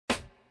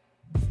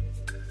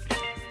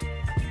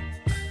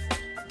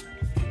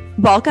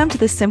Welcome to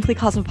the Simply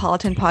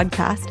Cosmopolitan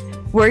podcast.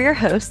 We're your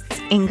hosts,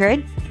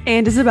 Ingrid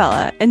and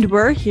Isabella, and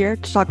we're here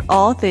to talk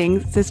all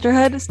things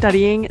sisterhood,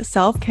 studying,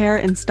 self-care,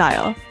 and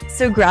style.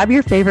 So grab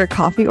your favorite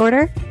coffee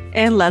order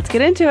and let's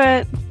get into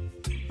it.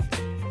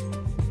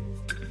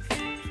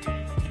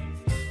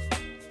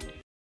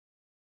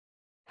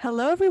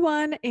 Hello,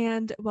 everyone,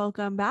 and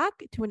welcome back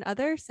to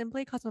another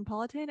Simply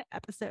Cosmopolitan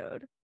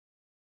episode.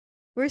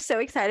 We're so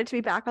excited to be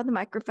back on the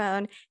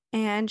microphone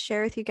and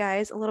share with you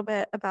guys a little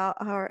bit about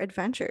our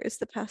adventures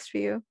the past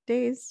few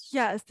days.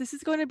 Yes, this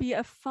is going to be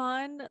a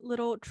fun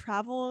little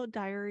travel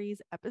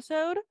diaries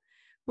episode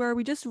where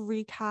we just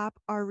recap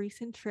our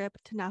recent trip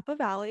to Napa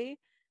Valley.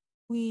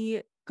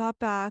 We got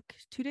back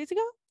 2 days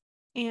ago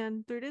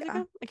and 3 days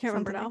ago. I can't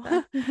remember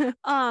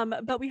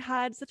now. But we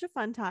had such a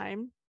fun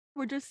time.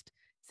 We're just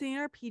sitting in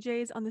our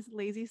PJs on this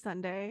lazy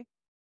Sunday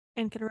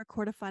and gonna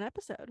record a fun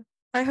episode.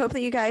 I hope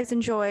that you guys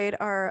enjoyed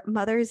our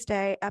Mother's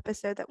Day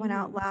episode that went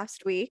out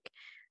last week.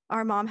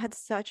 Our mom had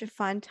such a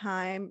fun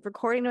time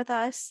recording with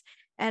us,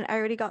 and I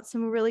already got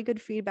some really good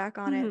feedback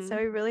on it. So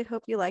I really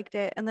hope you liked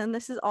it. And then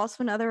this is also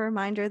another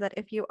reminder that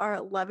if you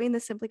are loving the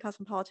Simply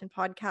Cosmopolitan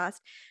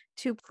podcast,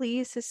 to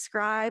please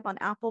subscribe on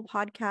Apple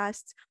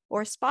Podcasts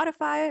or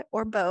Spotify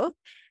or both.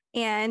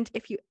 And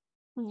if you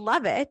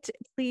love it,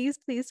 please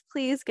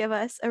give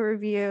us a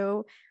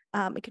review.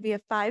 It could be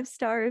a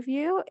 5-star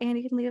review, and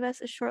you can leave us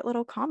a short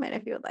little comment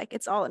if you would like.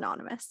 It's all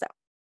anonymous, so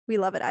we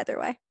love it either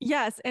way.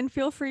 Yes, and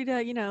feel free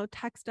to,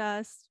 text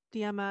us,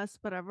 DM us,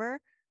 whatever.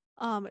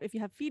 If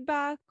you have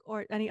feedback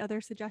or any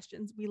other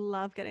suggestions, we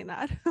love getting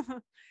that.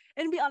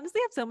 And we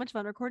honestly have so much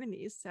fun recording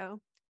these.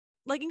 So,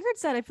 like Ingrid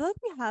said, I feel like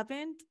we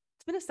haven't.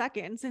 It's been a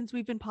second since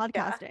we've been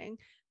podcasting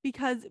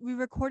because we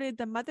recorded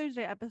the Mother's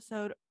Day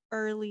episode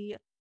early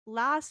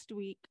last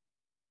week,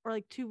 or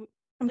like 2.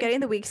 I'm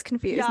getting the weeks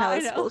confused now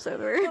that school's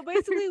over. So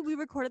basically, we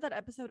recorded that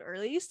episode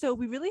early, so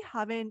we really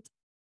haven't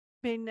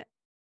been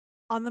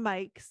on the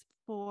mics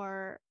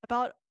for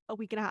about a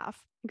week and a half.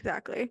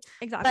 Exactly.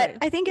 But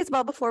I think,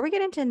 Isabel, before we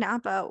get into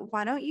Napa,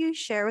 why don't you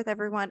share with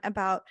everyone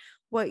about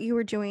what you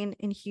were doing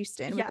in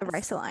Houston with the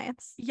Rice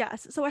Alliance?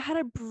 Yes. So I had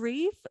a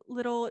brief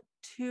little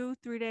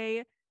 2-3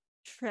 day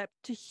trip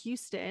to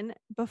Houston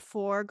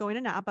before going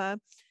to Napa.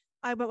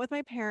 I went with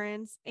my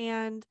parents,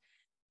 and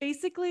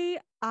basically,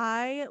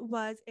 I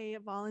was a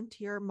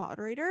volunteer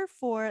moderator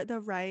for the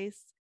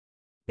Rice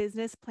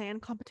Business Plan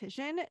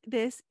Competition.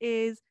 This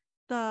is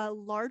the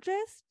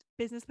largest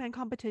business plan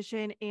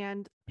competition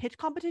and pitch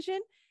competition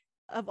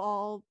of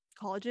all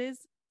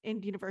colleges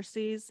and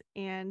universities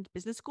and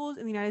business schools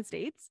in the United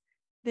States.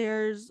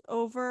 There's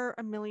over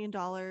 $1 million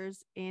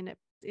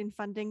in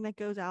funding that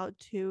goes out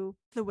to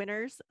the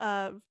winners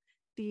of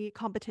the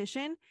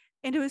competition.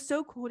 And it was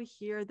so cool to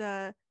hear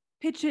the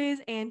pitches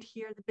and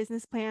hear the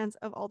business plans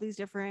of all these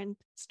different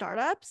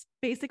startups.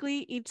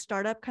 Basically, each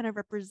startup kind of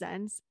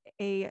represents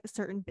a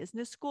certain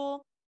business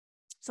school.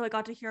 So I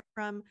got to hear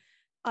from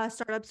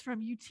startups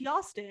from UT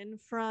Austin,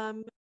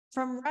 from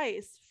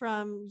Rice,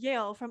 from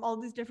Yale, from all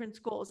these different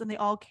schools, and they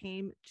all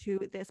came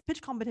to this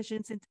pitch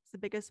competition since it's the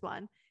biggest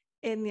one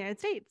in the United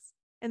States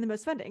and the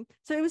most funding.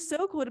 So it was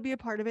so cool to be a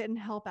part of it and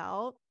help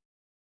out.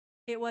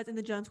 It was in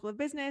the Jones School of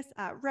Business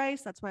at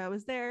Rice. That's why I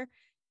was there.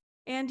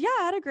 And yeah,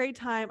 I had a great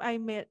time. I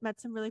met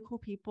some really cool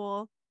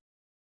people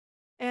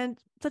and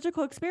such a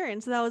cool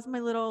experience. So that was my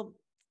little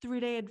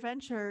 3-day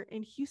adventure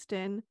in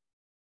Houston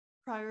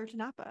prior to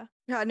Napa.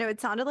 Yeah, no, it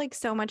sounded like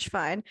so much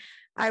fun.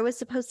 I was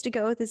supposed to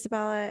go with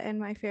Isabella and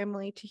my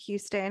family to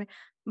Houston,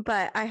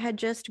 but I had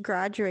just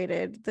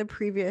graduated the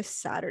previous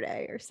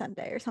Saturday or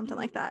Sunday or something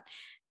like that.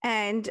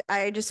 And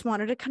I just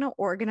wanted to kind of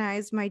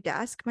organize my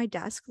desk. My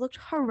desk looked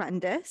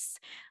horrendous.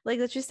 Like,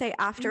 let's just say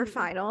after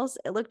finals,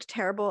 it looked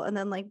terrible. And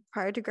then like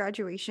prior to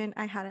graduation,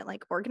 I hadn't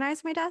like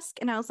organized my desk.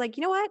 And I was like,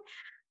 you know what?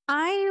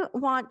 I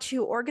want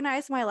to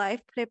organize my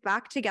life, put it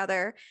back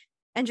together,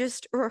 and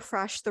just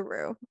refresh the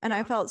room. And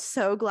I felt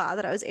so glad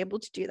that I was able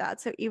to do that.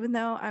 So even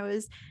though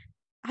I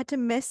had to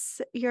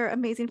miss your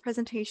amazing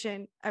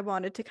presentation, I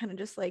wanted to kind of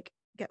just like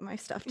get my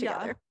stuff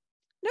together. Yeah.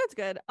 No, it's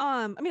good.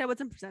 I mean, I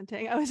wasn't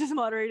presenting. I was just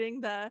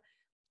moderating the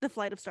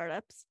flight of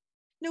startups.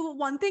 No,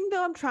 one thing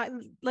though,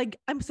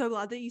 I'm so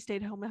glad that you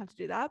stayed home and have to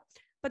do that.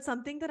 But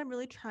something that I'm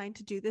really trying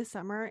to do this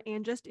summer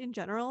and just in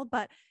general,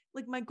 but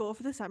like my goal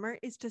for the summer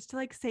is just to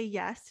like say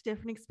yes to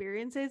different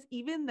experiences,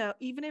 even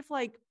if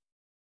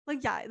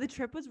the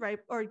trip was right,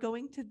 or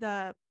going to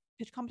the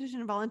pitch competition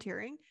and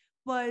volunteering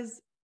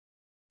was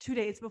 2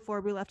 days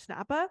before we left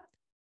Napa.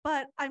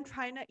 But I'm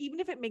trying to, even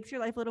if it makes your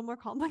life a little more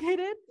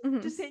complicated,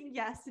 just saying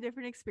yes to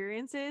different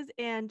experiences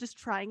and just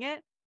trying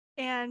it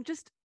and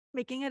just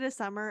making it a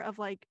summer of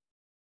like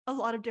a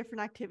lot of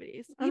different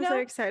activities. I'm so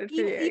excited for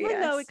you. Even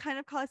though it kind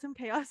of caused some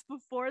chaos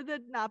before the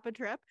Napa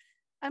trip,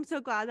 I'm so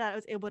glad that I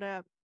was able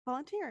to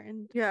volunteer.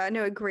 And yeah,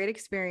 no, a great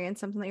experience,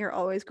 something that you're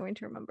always going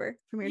to remember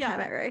from your time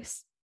at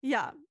Rice.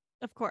 Yeah,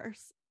 of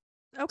course.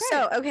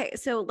 Okay.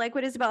 So like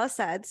what Isabella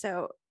said,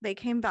 so they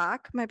came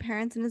back, my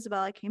parents and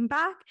Isabella came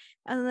back,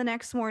 and then the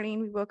next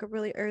morning we woke up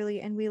really early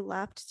and we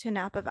left to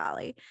Napa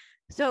Valley.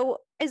 So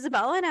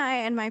Isabella and I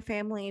and my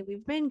family,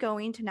 we've been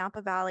going to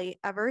Napa Valley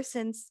ever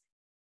since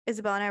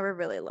Isabella and I were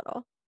really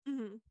little.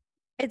 Mm-hmm.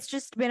 It's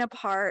just been a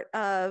part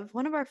of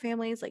one of our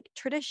family's like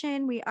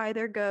tradition. We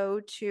either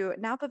go to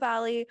Napa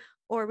Valley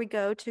or we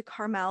go to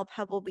Carmel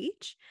Pebble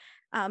Beach.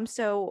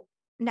 So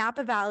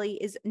Napa Valley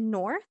is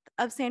north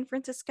of San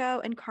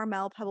Francisco and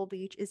Carmel Pebble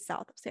Beach is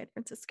south of San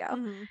Francisco.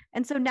 Mm-hmm.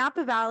 And so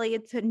Napa Valley,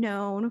 it's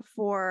known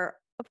for,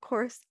 of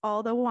course,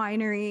 all the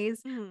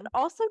wineries, Mm-hmm. but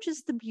also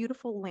just the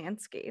beautiful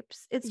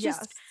landscapes. It's just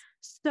Yes.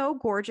 so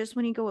gorgeous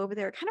when you go over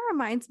there. It kind of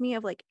reminds me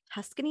of like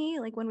Tuscany,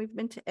 like when we've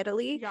been to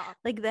Italy, Yeah.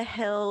 like the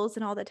hills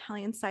and all the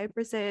Italian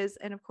cypresses,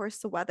 and of course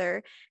the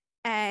weather.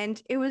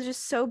 And it was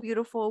just so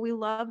beautiful. We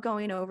love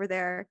going over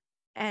there,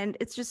 and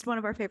it's just one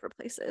of our favorite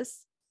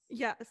places.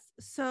 Yes.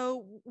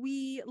 So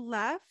we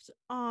left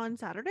on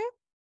Saturday.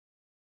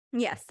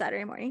 Yes,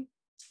 Saturday morning.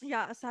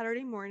 Yeah,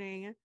 Saturday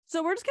morning.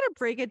 So we're just gonna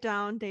break it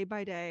down day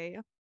by day,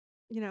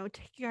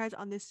 take you guys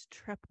on this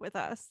trip with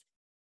us.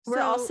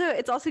 So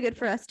It's also good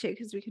for us too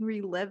because we can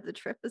relive the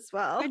trip as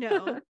well. I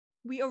know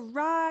we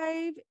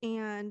arrive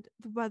and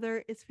the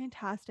weather is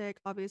fantastic,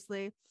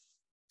 obviously.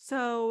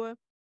 So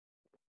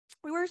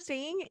we were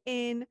staying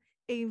in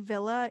a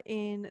villa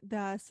in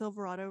the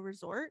Silverado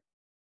Resort.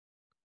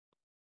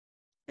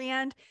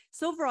 And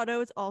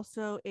Silverado is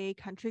also a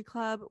country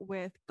club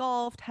with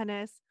golf,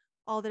 tennis,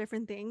 all the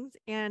different things.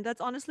 And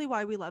that's honestly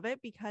why we love it,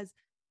 because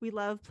we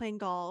love playing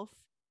golf.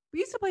 We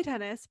used to play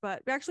tennis,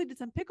 but we actually did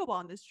some pickleball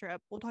on this trip.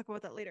 We'll talk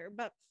about that later.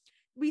 But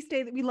we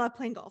love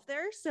playing golf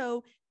there.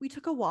 So we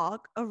took a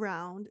walk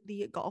around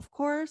the golf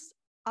course.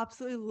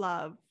 Absolutely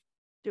love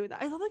doing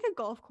that. I love like a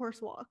golf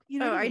course walk. You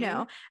know Oh, what I I mean?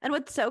 know. And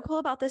what's so cool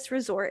about this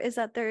resort is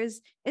that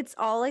it's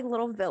all like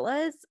little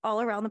villas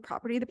all around the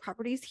property. The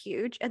property's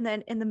huge. And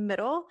then in the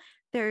middle,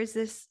 there's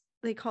this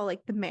they call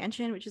like the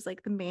mansion, which is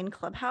like the main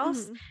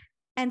clubhouse. Mm-hmm.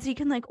 And so you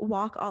can like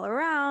walk all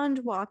around,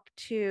 walk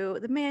to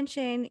the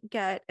mansion,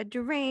 get a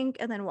drink,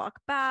 and then walk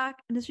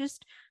back. And it's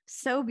just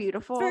so It's very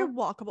beautiful.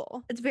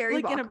 walkable, It's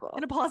very like in a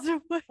walkable.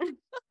 positive way.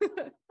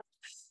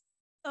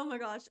 Oh my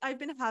gosh,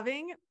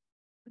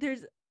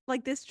 there's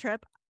like this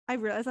trip, I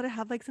realized that I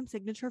have like some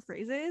signature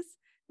phrases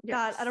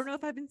that I don't Yes. know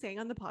if I've been saying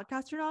on the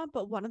podcast or not,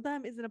 but one of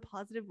them is in a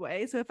positive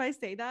way. So if I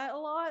say that a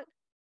lot,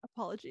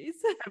 apologies.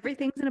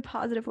 Everything's in a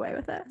positive way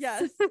with us.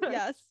 Yes,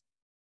 yes.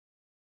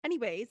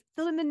 Anyways,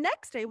 so then the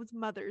next day was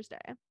Mother's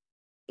Day.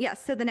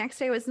 Yes. So the next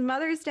day was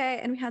Mother's Day,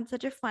 and we had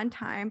such a fun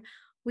time.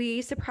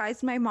 We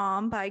surprised my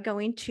mom by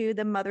going to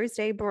the Mother's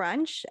Day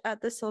brunch at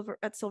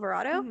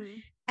Silverado, Mm-hmm.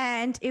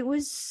 and it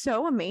was so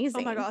Oh my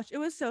amazing. gosh, it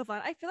was so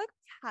fun. I feel like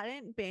we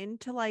hadn't been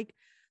to like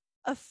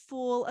a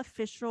full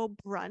official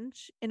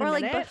brunch in a Or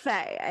like minute.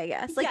 buffet, I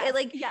guess.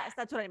 Yes,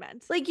 that's what I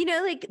meant. Like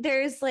like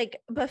there's like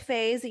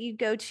buffets that you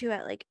go to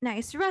at like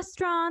nice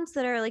restaurants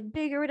that are like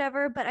big or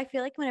whatever, but I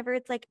feel like whenever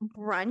it's like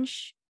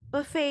brunch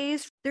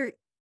buffets, they're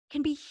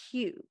can be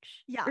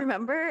huge. Yeah.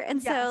 Remember?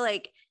 And Yes. so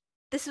like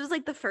this was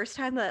like the first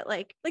time that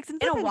like Since in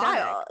the a pandemic.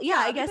 while. Yeah,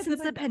 I guess because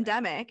since the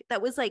pandemic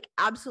that was like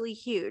absolutely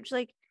huge.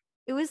 Like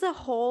it was a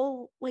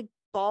whole like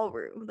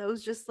ballroom that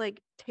was just like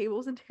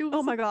tables and tables.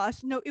 Oh my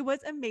gosh. No, it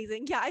was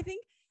amazing. Yeah, I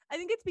think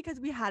it's because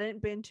we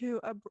hadn't been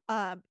to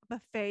a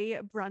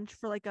buffet brunch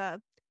for like a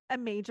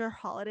major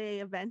holiday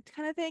event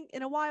kind of thing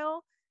in a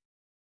while.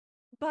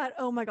 But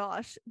oh my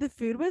gosh, the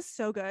food was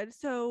so good.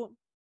 So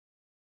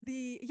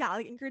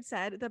like Ingrid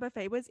said, the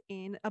buffet was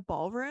in a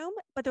ballroom,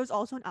 but there was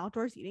also an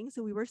outdoor seating.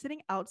 So we were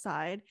sitting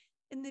outside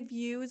and the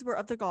views were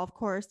of the golf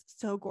course,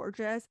 so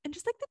gorgeous. And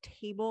just like the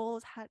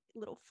tables had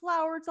little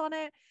flowers on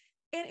it.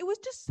 And it was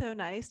just so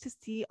nice to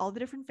see all the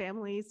different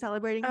families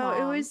celebrating Oh, it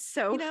mom. was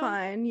so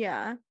fun.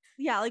 Yeah.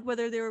 Yeah, like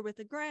whether they were with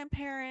a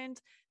grandparent,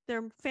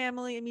 their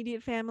family,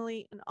 immediate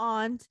family, an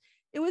aunt.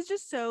 It was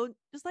just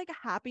like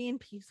happy and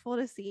peaceful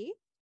to see.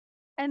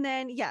 And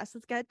then, yes,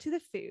 let's get to the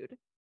food.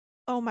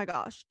 Oh my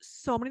gosh,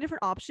 so many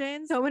different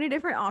options. So many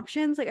different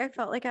options. Like I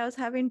felt like I was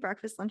having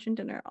breakfast, lunch, and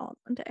dinner all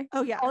in one day.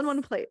 Oh, yeah. All in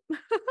one plate.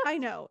 I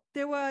know.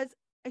 There was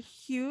a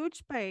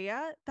huge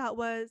paella that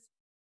was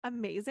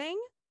amazing.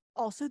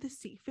 Also, the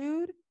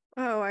seafood.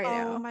 Oh, I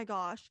know. Oh my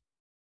gosh.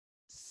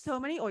 So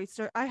many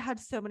oysters. I had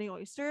so many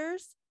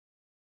oysters.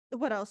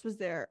 What else was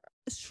there?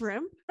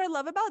 Shrimp. What I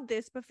love about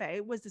this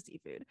buffet was the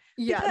seafood.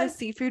 Yeah, the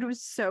seafood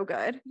was so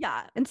good.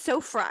 Yeah. And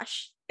so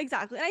fresh.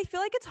 Exactly. And I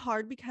feel like it's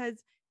hard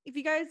because if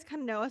you guys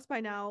kind of know us by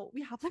now,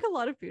 we have like a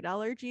lot of food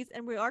allergies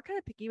and we are kind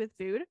of picky with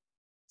food.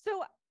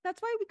 So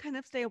that's why we kind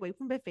of stay away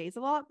from buffets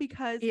a lot,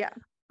 because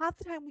half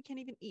the time we can't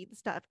even eat the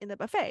stuff in the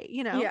buffet,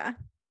 Yeah.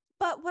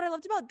 But what I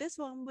loved about this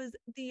one was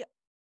the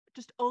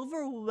just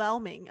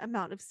overwhelming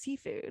amount of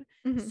seafood.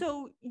 Mhm.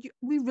 So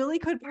we really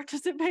could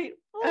participate.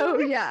 Oh,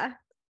 yeah.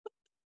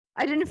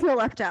 I didn't feel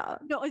left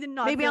out. No, I did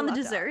not. Maybe feel on the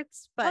left out.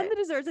 desserts, but On the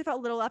desserts, I felt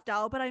a little left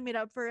out, but I made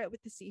up for it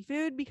with the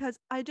seafood because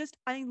I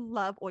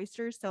love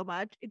oysters so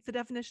much. It's the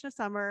definition of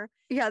summer.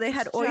 yeah, they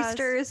had It's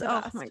oysters. just the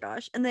Oh best. my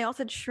gosh. And they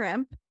also had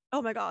shrimp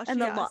Oh my gosh. and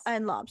Yes.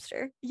 and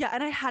lobster. Yeah,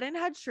 and I hadn't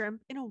had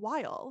shrimp in a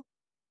while.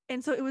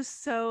 And so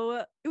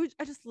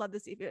I just love the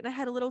seafood. And I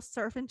had a little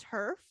surf and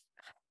turf,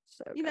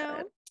 So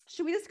good.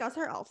 should we discuss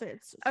our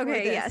outfits?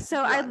 Okay, yeah.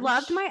 So I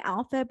loved brunch? my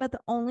outfit, but the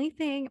only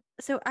thing,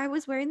 so I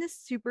was wearing this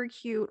super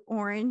cute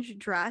orange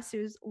dress.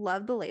 It was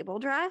Love the Label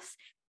dress.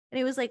 And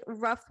it was like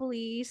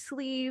ruffly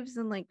sleeves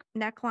and like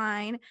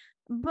neckline.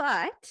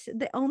 But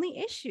the only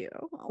issue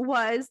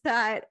was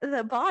that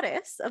the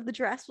bodice of the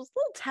dress was a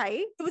little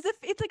tight.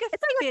 It's like a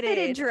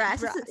Fitted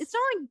dress. dress. It's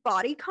not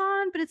like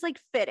bodycon, but it's like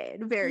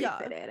fitted, very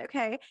fitted.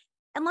 Okay.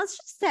 And let's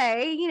just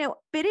say,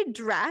 fitted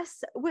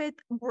dress with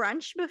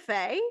brunch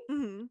buffet,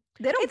 Mm-hmm.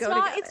 they don't go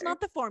together. It's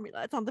not the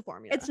formula. It's not the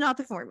formula. It's not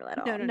the formula at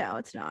all. No,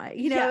 it's not.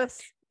 Yes.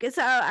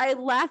 So I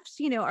left,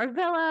 our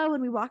villa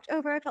when we walked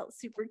over. I felt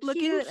super cute.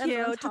 Looking cute. And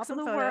on top took some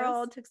of the photos.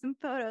 world, took some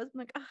photos. I'm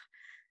like, oh,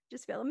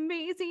 just feel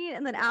amazing.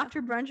 And then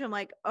after brunch, I'm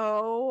like,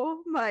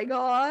 oh my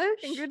gosh.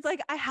 Ingrid's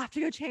like, I have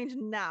to go change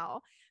now.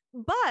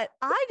 But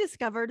I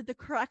discovered the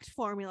correct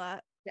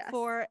formula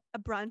for a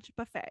brunch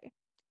buffet.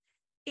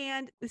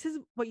 And this is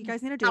what you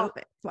guys need to do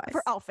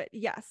for outfit.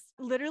 Yes.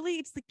 Literally,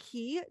 it's the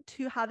key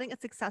to having a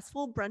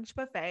successful brunch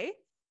buffet.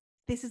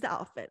 This is the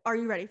outfit. Are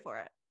you ready for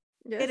it?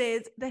 Yes. It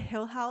is the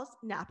Hill House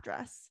nap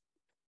dress.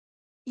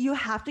 You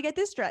have to get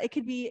this dress. It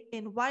could be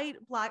in white,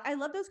 black. I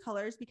love those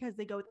colors because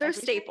they go with They're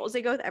staples.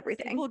 They go with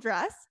everything. Staple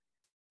dress.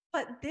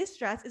 But this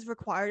dress is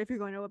required if you're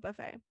going to a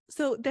buffet.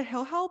 So the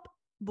Hill House,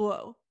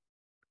 whoa.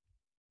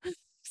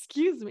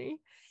 Excuse me.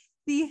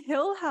 The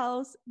Hill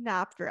House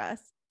nap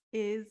dress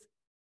is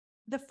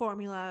the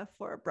formula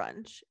for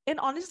brunch. And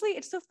honestly,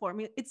 it's the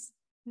formula. It's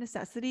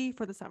necessity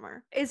for the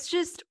summer. It's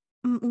just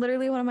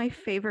literally one of my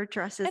favorite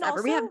dresses ever.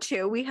 Also, we have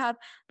two. We have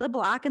the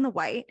black and the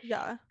white.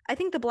 Yeah. I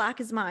think the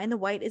black is mine. The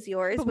white is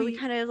yours. But we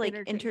kind of like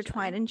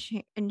intertwine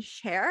and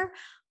share.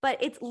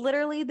 But it's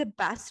literally the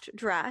best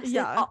dress.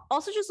 Yeah. It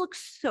also just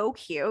looks so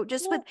cute.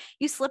 Just with,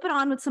 you slip it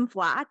on with some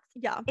flats.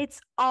 Yeah. It's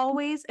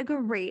always a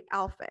great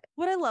outfit.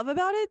 What I love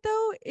about it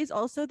though is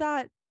also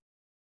that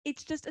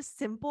it's just a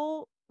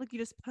simple, like you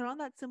just put on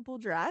that simple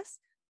dress,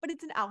 but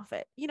it's an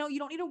outfit. You don't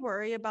need to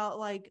worry about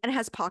like, and it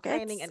has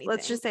pockets.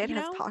 Let's just say it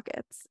has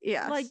pockets.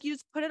 Yeah. Like you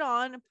just put it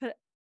on and put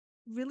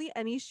really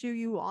any shoe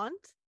you want.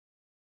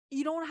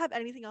 You don't have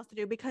anything else to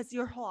do because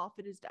your whole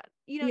outfit is done.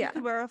 You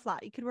could wear a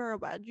flat, you could wear a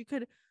wedge, you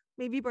could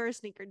maybe wear a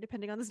sneaker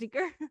depending on the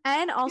sneaker.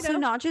 And also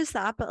not just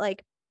that, but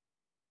like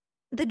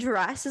the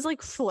dress is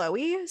like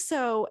flowy.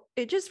 So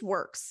it just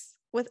works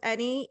with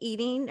any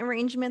eating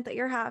arrangement that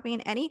you're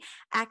having, any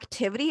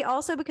activity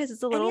also because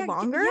it's a little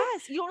longer.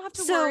 Yes, you don't have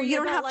to worry. You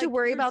don't have to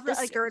worry about the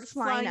like, skirt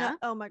flying up.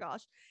 Oh my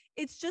gosh.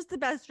 It's just the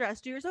best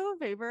dress. Do yourself a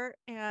favor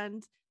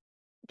and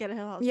get a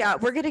Hill House. Yeah,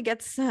 dress. We're gonna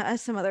get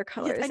some other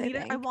colors. Yes, I need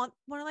it. I want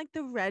one of like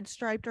the red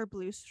striped or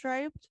blue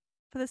striped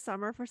for the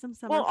summer for some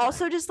summer. Well,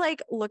 also just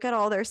like look at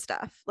all their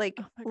stuff. Like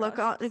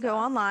go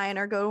online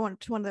or go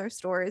to one of their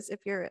stores if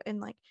you're in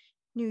like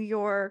New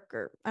York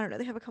or I don't know,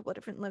 they have a couple of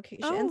different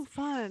locations. Oh,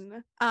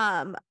 fun.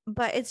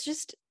 But it's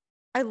just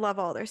I love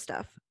all their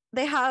stuff.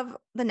 They have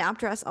the nap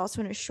dress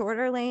also in a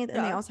shorter length,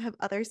 and they also have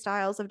other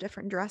styles of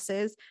different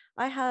dresses.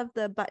 I have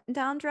the button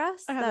down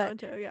dress I have that one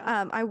too,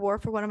 yeah. I wore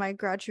for one of my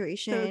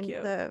graduation,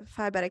 the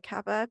Phi Beta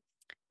Kappa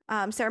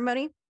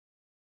ceremony.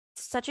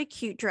 Such a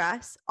cute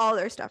dress. All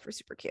their stuff are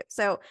super cute.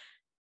 So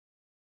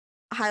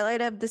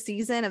highlight of the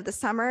season of the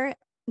summer,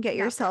 get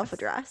yourself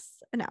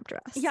a nap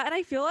dress. Yeah, and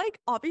I feel like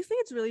obviously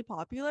it's really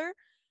popular,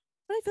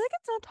 but I feel like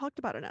it's not talked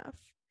about enough.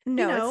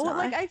 No, it's not.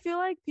 Like I feel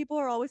like people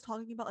are always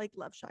talking about like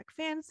Love Shack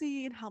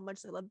Fancy and how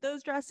much they love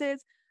those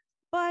dresses,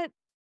 but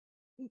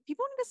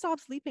people need to stop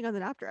sleeping on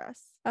the nap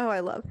dress. Oh, I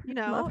love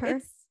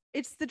her.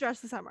 It's the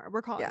dress of summer.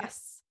 We're calling it.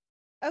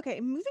 Okay,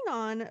 moving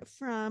on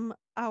from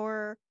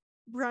our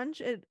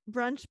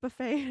brunch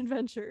buffet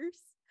adventures.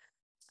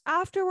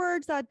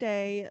 Afterwards that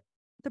day,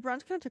 the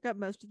brunch kind of took up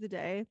most of the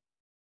day.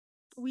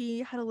 We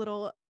had a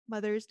little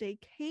Mother's Day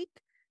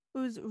cake. It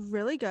was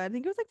really good. I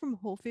think it was like from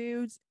Whole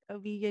Foods, a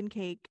vegan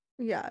cake.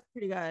 Yeah,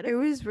 pretty good. It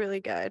was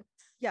really good.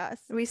 Yes.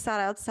 We sat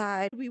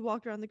outside. We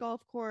walked around the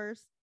golf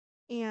course,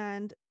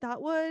 and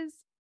that was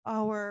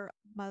our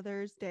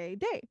Mother's Day.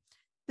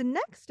 The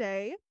next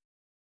day,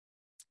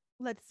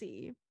 let's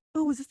see.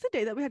 Oh, was this the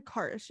day that we had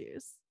car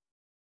issues?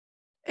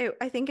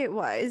 I think it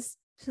was.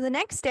 So the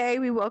next day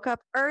we woke up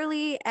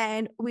early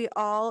and we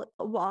all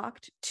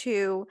walked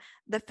to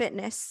the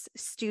fitness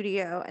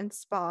studio and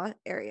spa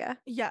area.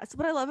 Yes.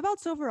 What I love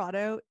about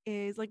Silverado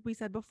is, like we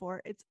said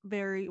before, it's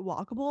very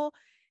walkable.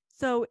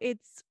 So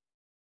it's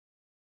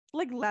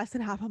like less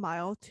than half a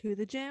mile to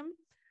the gym,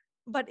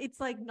 but it's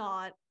like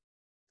not,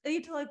 you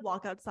need to like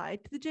walk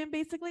outside to the gym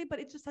basically, but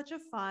it's just such a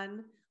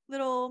fun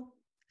little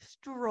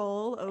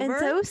stroll over. And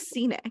so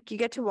scenic. You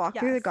get to walk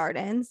through the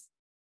gardens.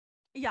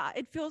 Yeah.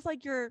 It feels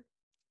like you're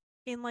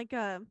in like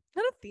not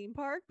a theme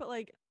park, but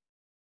like,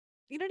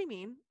 you know what I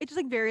mean? It's just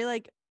like very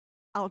like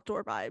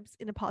outdoor vibes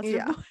in a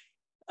positive way.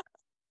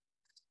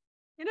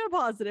 In a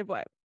positive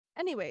way.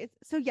 Anyways,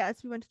 so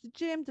yes, we went to the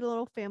gym, did a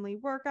little family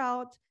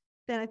workout.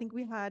 Then I think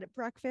we had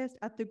breakfast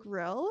at the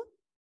grill.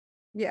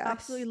 Yeah,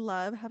 absolutely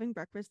love having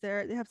breakfast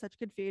there. They have such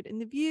good food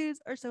and the views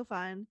are so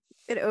fun.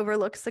 It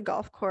overlooks the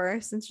golf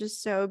course. It's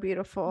just so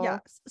beautiful.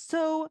 Yes.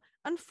 So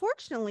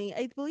unfortunately,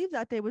 I believe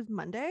that day was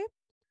Monday.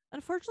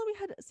 unfortunately, we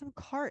had some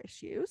car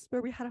issues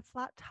where we had a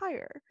flat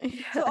tire. So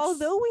Yes.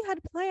 although we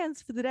had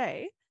plans for the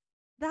day,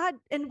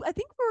 and I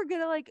think we were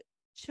gonna like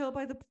chill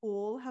by the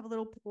pool, have a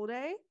little pool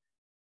day.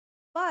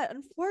 But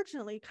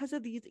unfortunately, because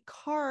of these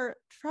car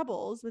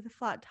troubles with a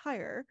flat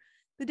tire,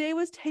 the day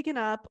was taken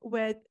up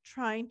with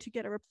trying to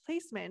get a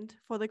replacement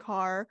for the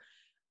car.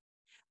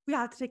 We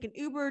had to take an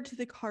Uber to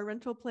the car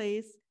rental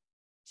place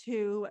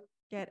to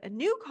get a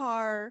new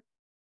car.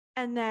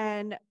 And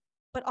then,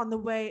 but on the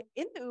way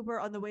in the Uber,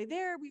 on the way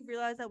there, we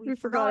realized that We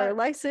forgot our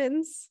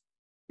license.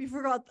 we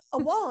forgot a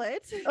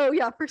wallet. Oh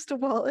yeah, first a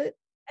wallet.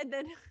 And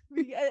then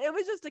it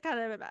was just a kind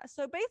of a mess.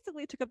 So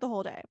basically, it took up the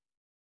whole day.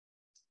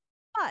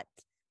 But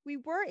we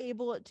were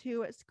able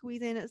to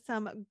squeeze in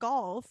some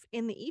golf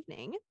in the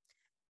evening.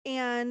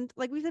 And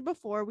like we said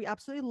before, we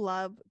absolutely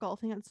love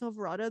golfing at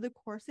Silverado. The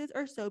courses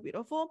are so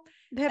beautiful.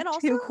 They have And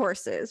also, two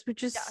courses,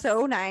 which is yes.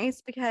 so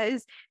nice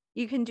because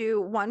you can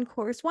do one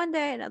course one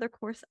day, another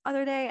course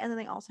other day, and then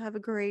they also have a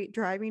great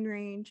driving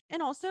range.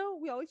 And also,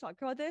 we always talk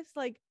about this.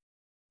 Like,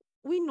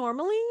 we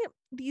normally,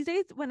 these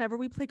days, whenever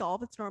we play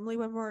golf, it's normally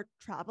when we're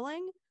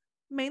traveling,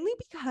 mainly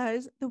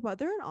because the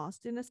weather in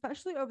Austin,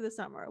 especially over the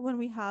summer when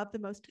we have the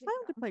most time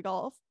to play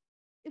golf,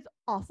 is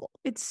awful.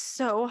 It's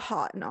so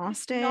hot in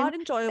Austin. Not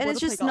And enjoyable it's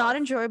to play just not golf.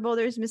 enjoyable.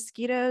 There's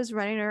mosquitoes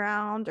running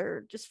around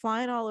or just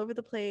flying all over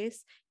the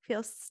place.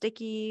 Feels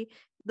sticky.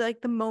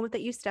 Like the moment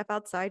that you step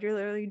outside, you're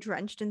literally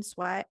drenched in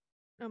sweat.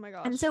 Oh my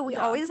And gosh. so we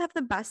Yeah. always have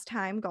the best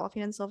time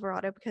golfing in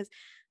Silverado because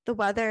the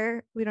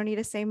weather, we don't need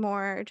to say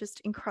more, just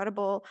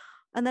incredible.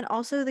 And then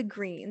also the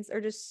greens are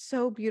just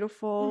so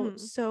beautiful,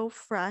 so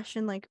fresh,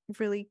 and like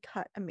really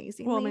cut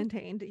amazingly. Well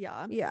maintained.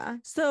 Yeah. Yeah.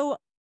 So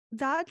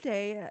that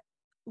day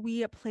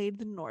we played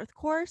the North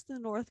Course. The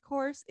North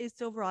Course is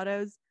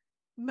Silverado's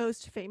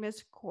most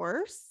famous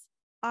course.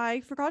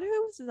 I forgot who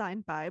it was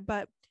designed by,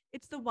 but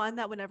it's the one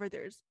that whenever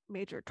there's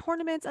major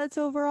tournaments at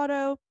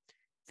Silverado,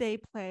 they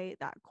play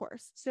that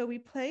course. So we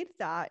played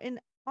that, and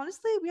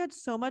honestly, we had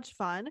so much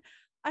fun.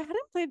 I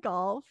hadn't played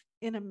golf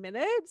in a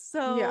minute,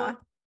 so Yeah.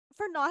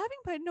 for not having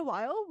played in a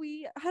while,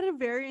 we had a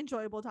very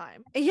enjoyable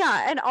time.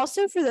 Yeah. And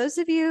also for those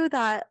of you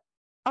that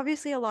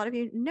obviously a lot of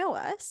you know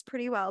us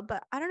pretty well,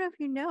 but I don't know if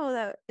you know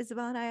that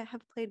Isabel and I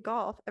have played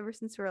golf ever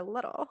since we were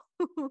little.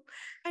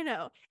 I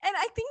know. And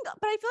I think,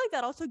 but I feel like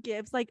that also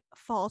gives like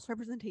false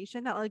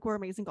representation that like we're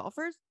amazing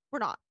golfers. We're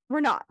not.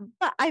 We're not.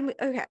 But I'm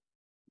okay.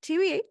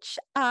 TBH,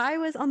 I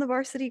was on the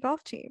varsity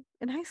golf team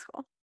in high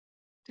school.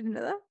 Didn't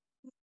know that?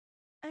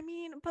 I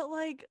mean, but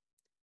like,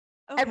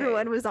 okay.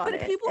 Everyone was on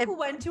but it. People who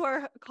went to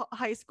our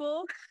high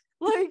school,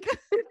 like,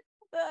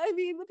 I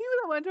mean, the people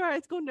that went to our high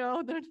school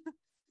know that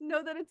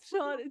it's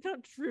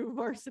not true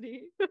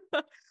varsity.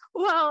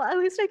 Well, at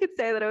least I could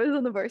say that I was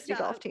on the varsity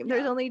golf team.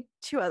 There's only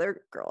two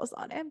other girls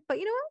on it, but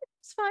you know what?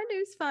 It's fun. It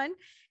was fun.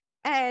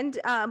 And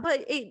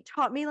but it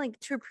taught me like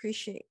to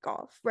appreciate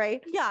golf,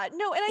 right? Yeah,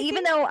 no, and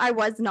even though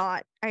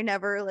I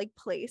never like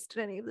placed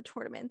in any of the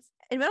tournaments.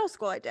 In middle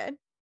school I did.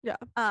 Yeah.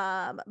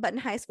 But in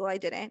high school I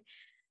didn't.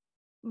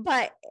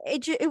 But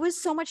it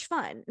was so much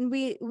fun, and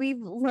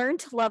we've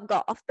learned to love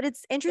golf. But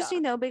it's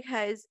interesting though,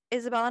 because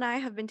Isabel and I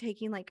have been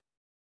taking like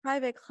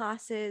private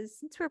classes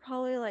since we're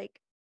probably like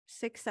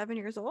 6-7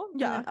 years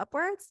old, and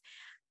upwards.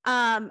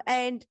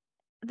 And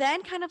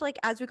then kind of like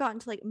as we got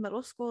into like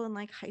middle school and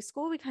like high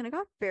school, we kind of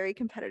got very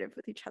competitive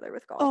with each other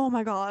with golf. Oh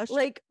my gosh.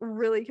 Like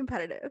really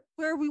competitive.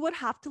 Where we would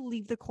have to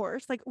leave the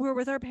course. Like we were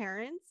with our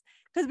parents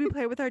because we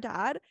play with our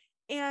dad,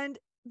 and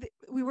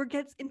we were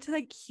get into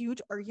like huge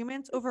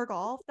arguments over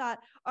golf that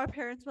our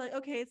parents were like,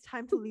 okay, it's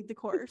time to leave the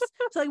course.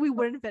 So like we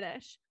wouldn't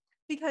finish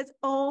because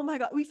oh my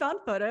god, we found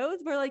photos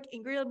where like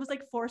Ingrid was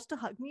like forced to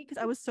hug me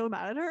because I was so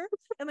mad at her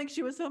and like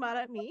she was so mad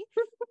at me.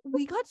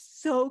 We got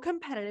so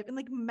competitive and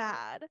like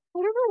mad. I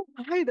don't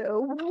know why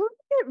though. Why would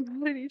we get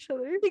mad at each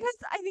other? Because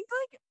I think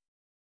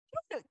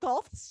like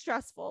golf is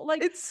stressful.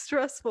 Like it's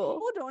stressful.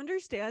 People don't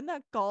understand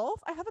that golf.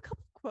 I have a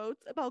couple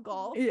quotes about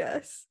golf.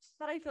 Yes.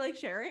 That I feel like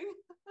sharing.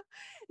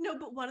 No,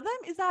 but one of them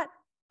is that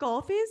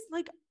golf is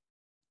like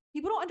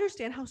people don't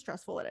understand how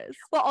stressful it is.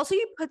 Well, also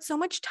you put so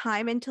much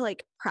time into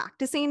like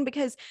practicing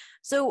because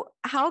so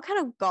how kind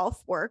of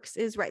golf works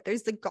is right.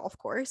 There's the golf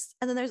course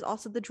and then there's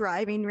also the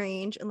driving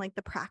range and like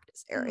the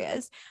practice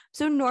areas.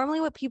 So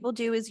normally what people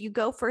do is you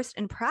go first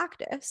and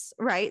practice,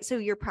 right? So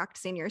you're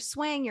practicing your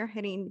swing, you're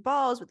hitting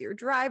balls with your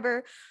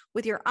driver,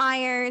 with your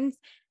irons.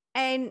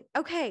 And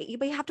okay,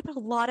 but you have to put a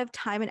lot of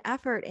time and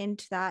effort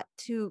into that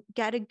to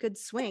get a good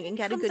swing and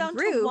get a good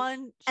groove.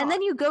 And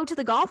then you go to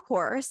the golf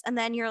course and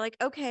then you're like,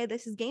 okay,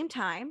 this is game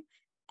time.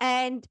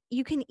 And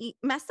you can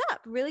mess up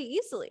really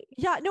easily.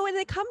 Yeah, no, and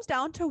it comes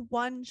down to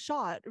one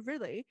shot,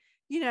 really.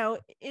 You know,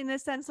 in a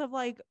sense of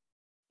like,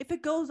 if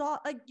it goes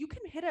off, like you can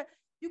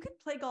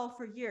play golf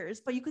for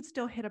years, but you could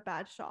still hit a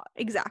bad shot.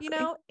 Exactly. You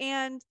know,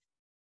 and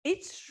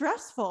it's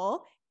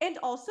stressful. And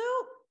also,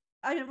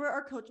 I remember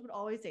our coach would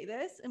always say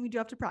this, and we do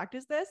have to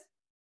practice this,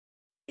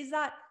 is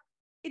that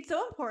it's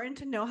so important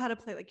to know how to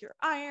play like your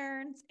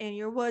irons and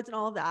your woods and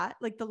all of that,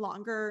 like the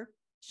longer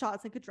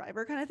shots like a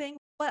driver kind of thing.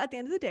 But at the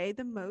end of the day,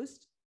 the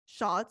most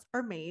shots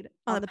are made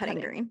on the putting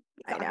green.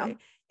 Exactly. I know.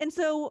 And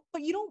so,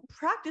 but you don't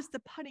practice the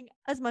putting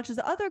as much as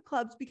the other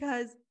clubs,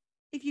 because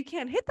if you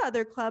can't hit the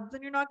other clubs,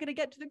 then you're not going to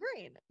get to the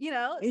green,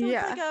 So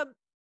it's like a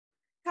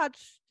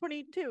catch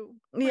 22.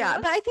 Yeah,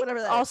 but I think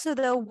also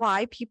though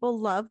why people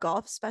love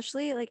golf,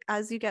 especially like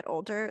as you get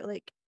older,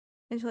 like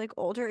into like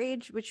older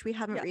age, which we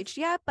haven't reached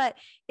yet, but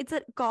it's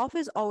that golf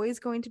is always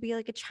going to be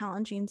like a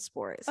challenging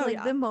sport. So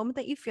the moment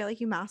that you feel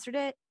like you mastered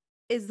it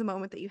is the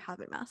moment that you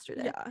haven't mastered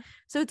it. Yeah.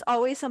 So it's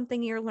always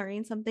something you're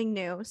learning something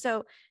new.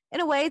 So in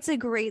a way, it's a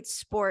great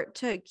sport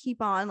to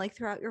keep on like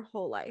throughout your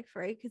whole life,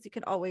 right? Because you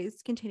can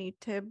always continue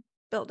to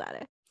build at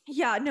it.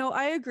 Yeah, no,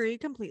 I agree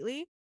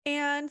completely.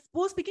 And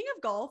well, speaking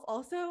of golf,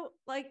 also,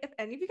 like if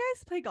any of you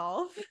guys play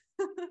golf,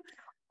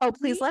 oh,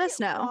 please let us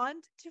know.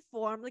 Want to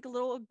form like a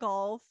little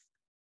golf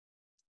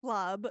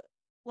club,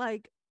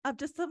 like of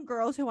just some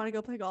girls who want to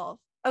go play golf.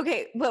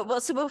 Okay,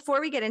 well, so before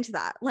we get into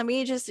that, let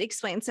me just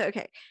explain. So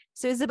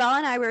Isabella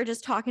and I were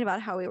just talking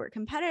about how we were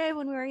competitive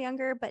when we were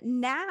younger, but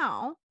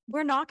now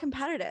we're not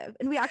competitive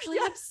and we actually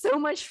have so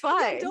much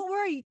fun. Yeah, don't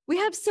worry. We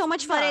have so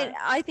much fun. And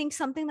I think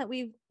something that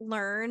we've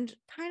learned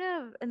kind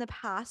of in the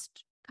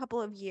past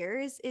couple of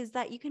years is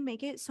that you can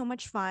make it so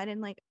much fun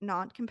and like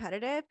not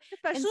competitive.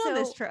 Especially on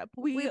this trip.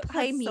 We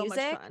play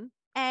music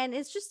and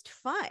it's just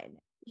fun.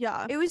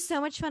 Yeah. It was so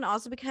much fun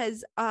also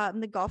because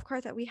the golf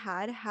cart that we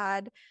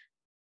had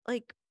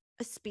like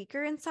a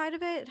speaker inside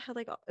of it. It had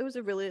like it was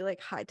a really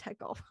like high-tech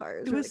golf cart.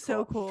 It was really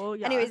so cool.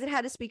 Yeah. Anyways, it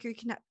had a speaker, you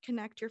can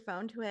connect your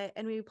phone to it,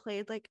 and we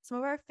played like some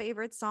of our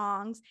favorite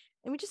songs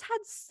and we just had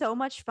so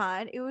much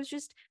fun. It was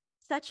just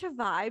such a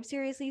vibe,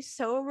 seriously,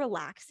 so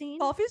relaxing.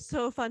 Golf is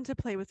so fun to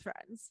play with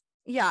friends.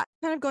 Yeah.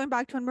 Kind of going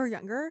back to when we were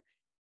younger,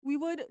 we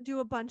would do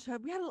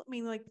we had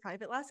mainly like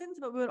private lessons,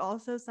 but we would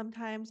also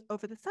sometimes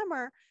over the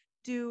summer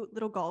do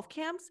little golf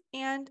camps,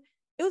 and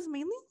it was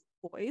mainly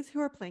boys who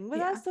were playing with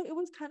us, so it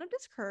was kind of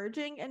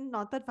discouraging and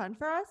not that fun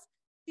for us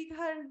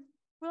because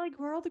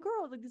we're all the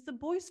girls, like this is a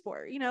boy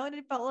sport, and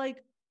it felt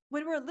like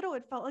when we were little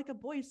it felt like a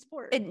boy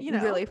sport. It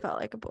really felt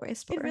like a boy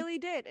sport. It really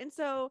did. And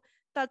so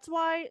that's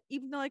why,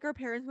 even though like our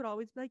parents would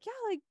always be like,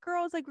 yeah, like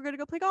girls, like we're gonna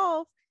go play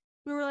golf,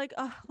 we were like,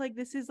 oh, like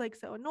this is like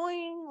so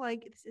annoying,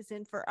 like this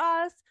isn't for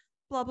us,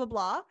 blah blah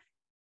blah.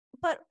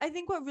 But I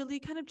think what really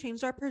kind of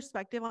changed our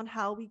perspective on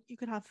how you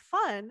could have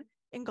fun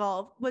in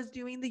golf was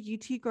doing the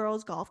UT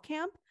girls golf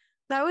camp.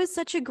 That was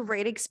such a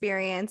great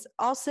experience.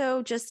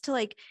 Also, just to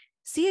like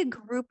see a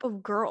group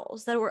of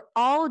girls that were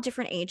all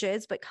different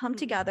ages, but come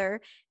together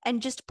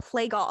and just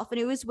play golf. And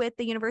it was with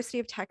the University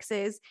of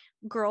Texas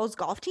girls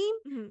golf team.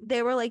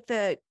 They were like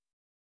the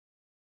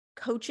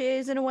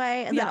coaches in a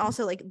way. And then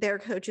also like their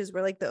coaches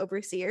were like the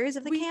overseers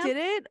of the camp. We did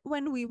it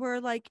when we were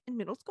like in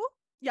middle school.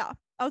 Yeah,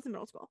 I was in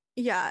middle school.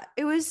 Yeah,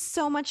 it was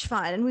so much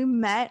fun. And we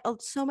met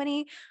so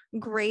many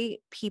great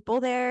people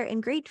there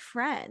and great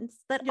friends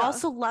that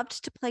also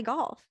loved to play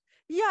golf.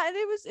 Yeah, and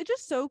it's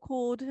just so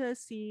cool to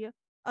see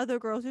other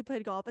girls who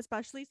played golf,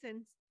 especially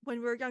since when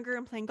we were younger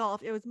and playing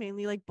golf, it was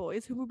mainly like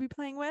boys who would be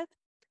playing with.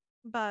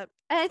 And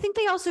I think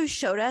they also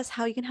showed us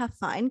how you can have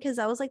fun, because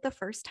that was like the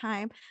first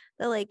time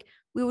that like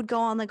we would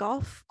go on the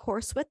golf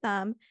course with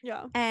them.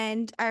 Yeah.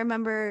 And I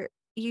remember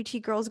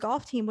UT girls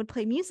golf team would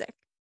play music.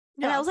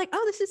 Yeah. And I was like,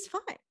 oh, this is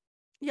fun.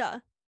 Yeah.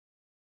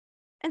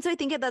 And so I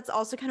think that's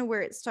also kind of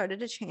where it started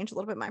to change a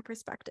little bit my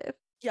perspective.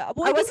 Yeah.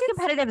 Well, I wasn't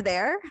competitive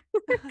there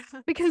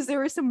because there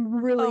were some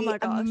really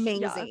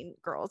amazing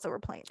girls that were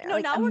playing there. No,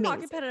 like, now we're not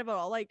competitive at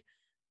all. Like,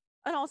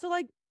 and also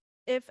like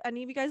if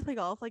any of you guys play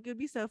golf, like it would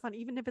be so fun,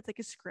 even if it's like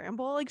a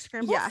scramble. Like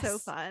scramble is so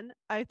fun,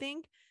 I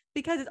think,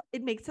 because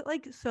it makes it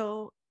like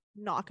so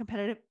not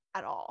competitive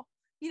at all.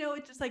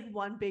 It's just like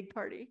one big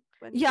party.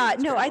 Yeah,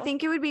 no, I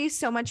think it would be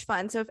so much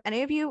fun. So if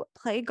any of you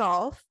play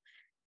golf,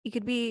 you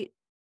could be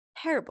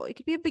terrible, you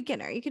could be a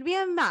beginner, you could be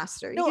a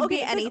master, you could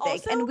be anything.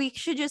 Also, and we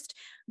should just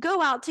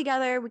go out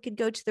together. We could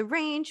go to the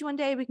range one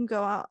day, we can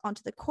go out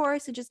onto the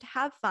course and just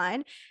have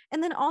fun.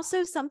 And then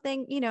also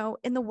something,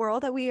 in the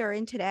world that we are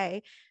in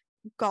today,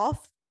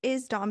 golf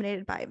is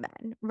dominated by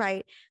men,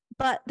 right?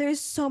 But there's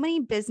so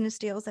many business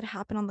deals that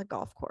happen on the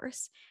golf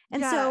course.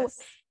 And so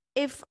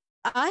if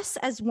us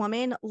as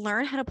women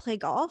learn how to play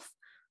golf,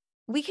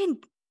 we can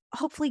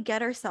hopefully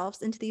get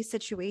ourselves into these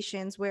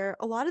situations where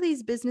a lot of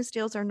these business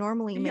deals are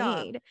normally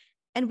made,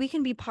 and we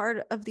can be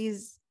part of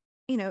these,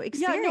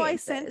 experiences. Yeah, no, I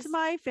sent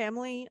my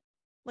family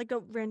like a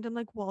random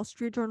like Wall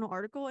Street Journal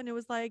article, and it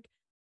was like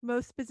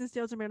most business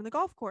deals are made on the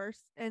golf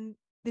course, and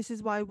this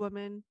is why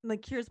women,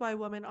 like here's why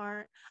women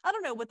aren't, I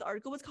don't know what the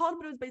article was called,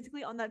 but it was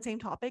basically on that same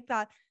topic,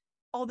 that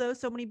although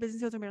so many business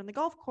deals are made on the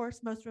golf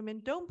course, most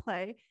women don't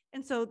play,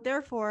 and so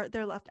therefore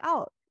they're left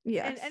out.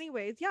 Yes. And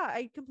anyways, yeah,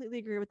 I completely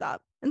agree with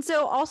that. And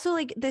so also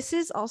like this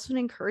is also an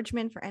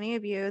encouragement for any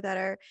of you that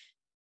are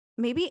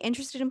maybe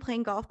interested in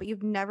playing golf, but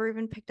you've never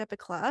even picked up a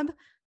club.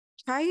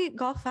 Try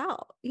golf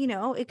out.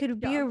 It could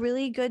be a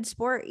really good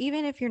sport,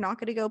 even if you're not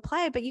going to go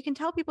play, but you can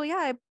tell people, yeah,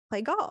 I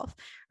play golf,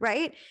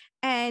 right?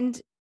 And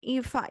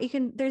you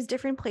can, there's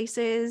different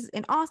places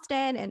in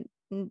Austin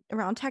and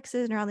around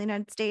Texas and around the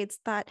United States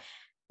that,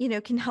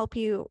 can help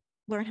you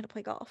learn how to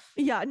play golf.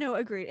 Yeah, no,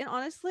 agreed. And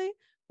honestly,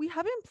 we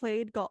haven't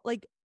played golf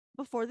like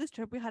before this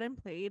trip. We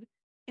hadn't played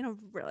in a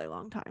really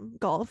long time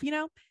golf,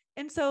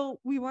 and so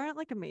we weren't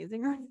like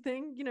amazing or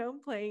anything,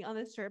 playing on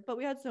this trip, but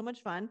we had so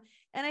much fun.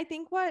 And I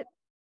think what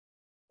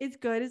is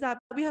good is that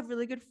we have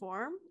really good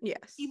form.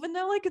 Yes. Even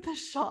though like the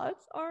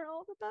shots aren't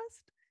all the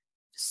best.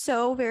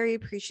 So very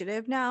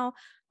appreciative now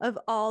of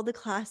all the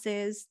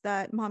classes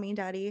that mommy and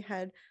daddy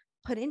had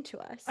put into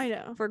us. I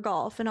know. For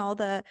golf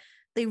and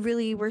they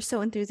really were so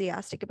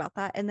enthusiastic about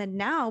that. And then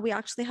now we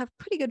actually have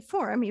pretty good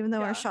form, even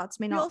though our shots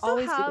may not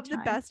always be have the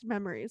best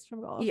memories from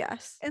golf.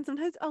 Yes. And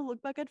sometimes I'll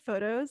look back at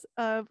photos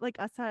of like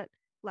us at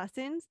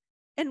lessons.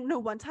 And no,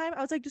 one time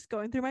I was like just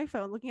going through my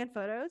phone looking at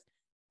photos,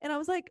 and I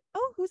was like,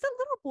 oh, who's that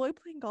little boy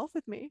playing golf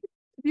with me?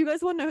 Do you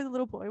guys want to know who the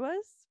little boy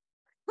was?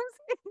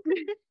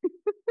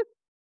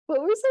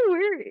 What was I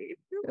wearing?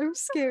 I'm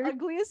scared.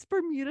 Ugliest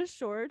Bermuda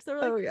shorts. They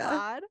were like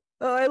plaid.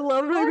 Oh, I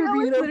love my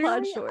Bermuda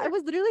plaid shorts. I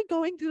was literally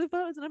going through the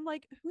photos and I'm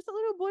like, who's that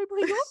little boy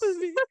playing golf with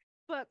me?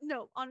 But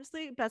no,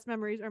 honestly, best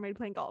memories are made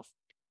playing golf.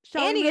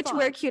 And you get to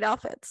wear cute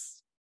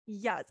outfits.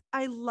 Yes,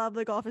 I love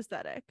the golf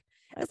aesthetic.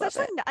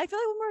 Especially, I feel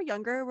like when we're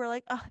younger, we're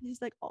like, oh,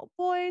 these like all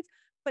boys.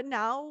 But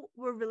now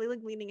we're really like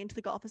leaning into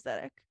the golf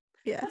aesthetic.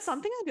 Yeah.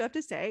 Something I do have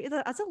to say is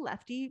that as a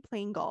lefty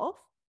playing golf,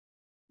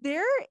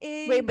 there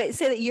is but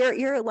say that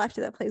you're a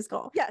lefty that plays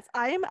golf. Yes,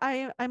 I'm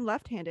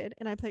left-handed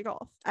and I play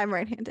golf. I'm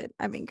right-handed.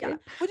 I'm Ingrid.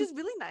 Which is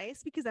really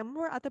nice because then when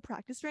we're at the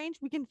practice range,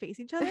 we can face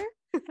each other.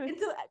 And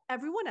so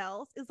everyone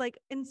else is like,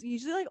 and it's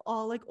usually like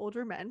all like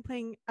older men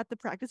playing at the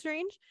practice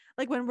range,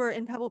 like when we're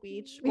in Pebble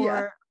Beach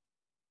or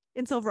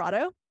in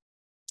Silverado.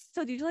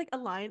 So it's usually like a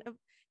line of,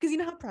 because you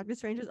know how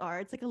practice ranges are,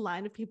 it's like a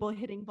line of people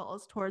hitting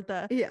balls toward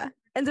the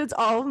and so it's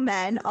all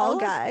men, all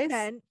guys,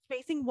 men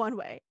facing one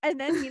way, and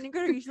then me and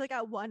Ingrid are usually like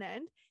at one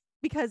end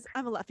because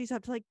I'm a lefty, so I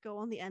have to like go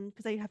on the end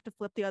because I have to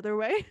flip the other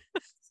way.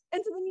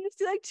 And so then you just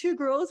see like two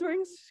girls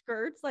wearing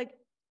skirts like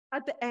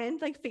at the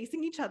end, like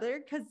facing each other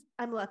because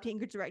I'm a lefty,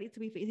 Ingrid's a righty, so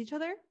we face each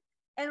other,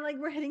 and like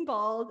we're hitting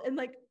balls, and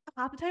like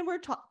half the time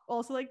we're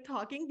also like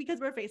talking because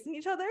we're facing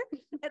each other,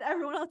 and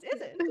everyone else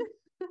isn't.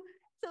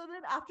 So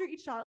then after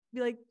each shot, we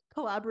like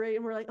collaborate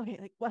and we're like, okay,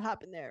 like what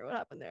happened there? What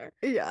happened there?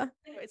 Yeah.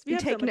 Anyways, we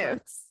take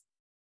notes.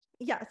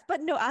 Yes, but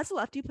no, as a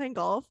lefty playing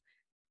golf,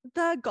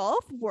 the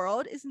golf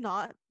world is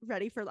not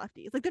ready for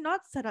lefties. Like they're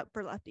not set up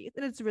for lefties,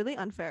 and it's really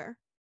unfair.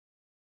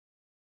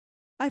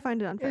 I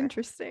find it unfair.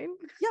 Interesting.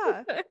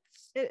 Yeah,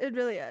 it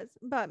really is.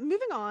 But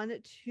moving on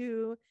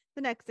to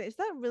the next day. So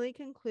that really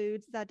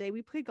concludes that day.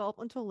 We played golf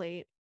until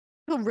late.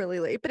 Well, really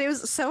late. But it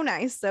was so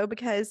nice though,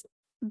 because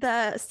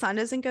the sun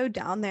doesn't go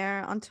down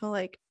there until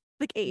like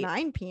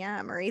 9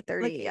 p.m. or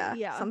 8:30.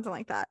 Yeah, something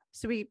like that.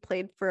 So we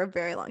played for a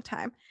very long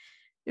time.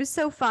 It was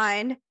so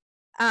fun.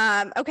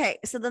 Okay,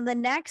 so then the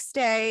next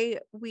day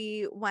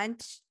we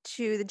went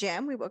to the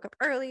gym. We woke up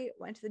early,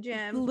 went to the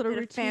gym, did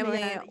a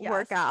family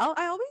workout.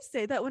 I always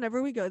say that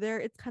whenever we go there,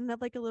 it's kind of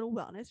like a little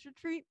wellness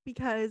retreat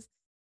because,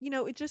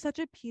 it's just such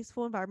a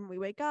peaceful environment. We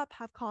wake up,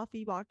 have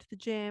coffee, walk to the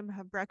gym,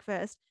 have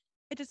breakfast.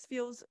 It just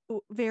feels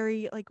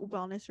very like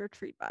wellness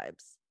retreat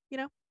vibes,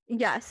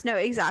 Yes, no,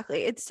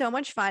 exactly. It's so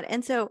much fun.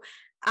 And so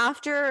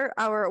after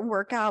our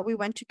workout, we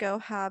went to go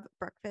have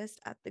breakfast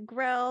at the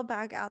grill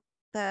back at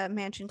the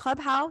mansion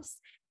clubhouse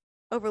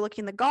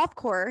overlooking the golf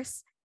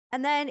course.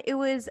 And then it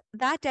was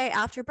that day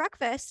after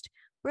breakfast,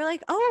 we're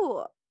like,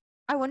 oh,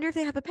 I wonder if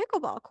they have a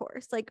pickleball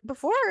course. Like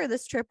before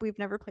this trip, we've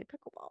never played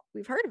pickleball.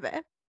 We've heard of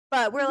it,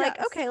 but we're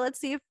like, okay, let's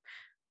see if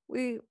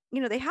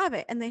they have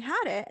it. And they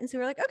had it. And so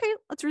we're like, okay,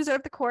 let's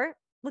reserve the court.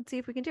 Let's see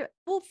if we can do it.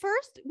 Well,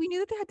 first we knew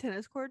that they had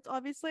tennis courts,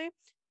 obviously.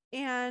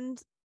 And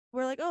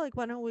we're like, oh, like,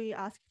 why don't we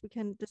ask if we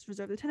can just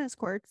reserve the tennis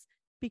courts?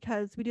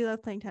 Because we do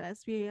love playing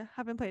tennis. We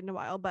haven't played in a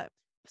while, but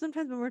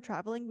sometimes when we're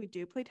traveling, we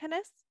do play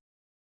tennis.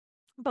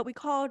 But we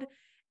called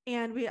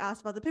and we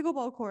asked about the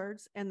pickleball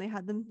courts, and they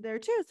had them there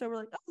too. So we're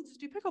like, oh, let's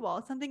just do pickleball.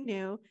 It's something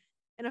new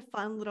and a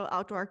fun little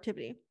outdoor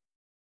activity.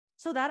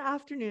 So that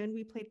afternoon,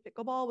 we played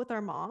pickleball with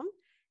our mom,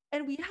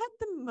 and we had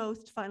the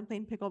most fun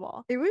playing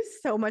pickleball. It was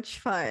so much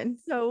fun.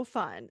 So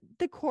fun.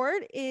 The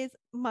court is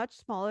much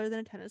smaller than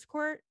a tennis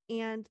court,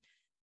 and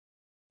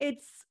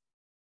it's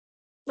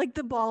like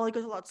the ball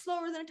goes a lot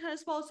slower than a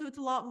tennis ball, so it's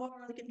a lot more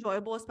like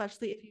enjoyable,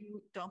 especially if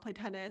you don't play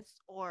tennis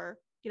or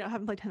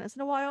haven't played tennis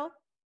in a while.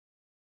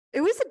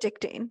 It was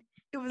addicting.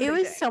 It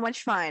was so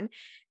much fun.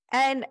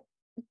 And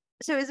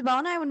so Isabel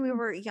and I, when we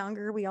were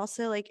younger, we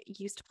also like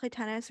used to play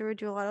tennis, or would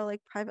do a lot of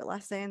like private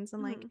lessons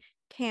and like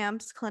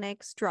camps,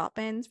 clinics,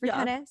 drop-ins for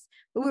tennis.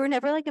 But we were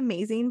never like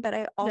amazing. But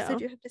I also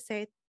do have to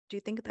say,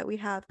 do think that we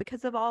have,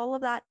 because of all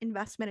of that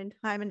investment and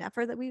time and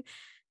effort that we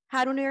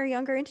had when we were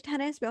younger into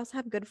tennis, we also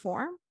have good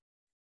form.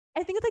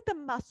 I think it's like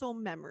the muscle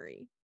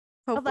memory.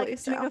 Hopefully, of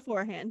like doing a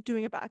forehand,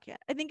 doing a backhand.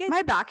 I think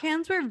my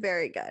backhands were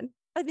very good.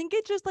 I think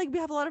it's just like we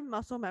have a lot of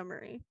muscle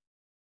memory.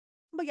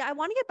 But yeah, I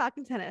want to get back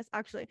in tennis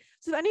actually.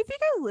 So if any of you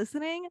guys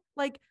listening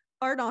like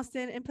are in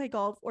Austin and play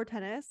golf or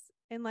tennis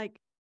and like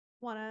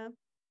want to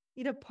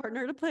need a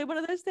partner to play one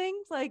of those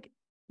things, like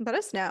let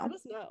us know.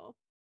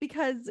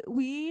 Because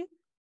we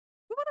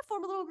we want to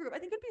form a little group. I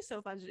think it'd be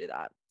so fun to do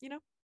that, you know?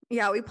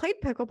 Yeah, we played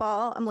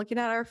pickleball. I'm looking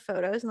at our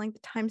photos and like the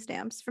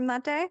timestamps from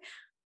that day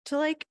to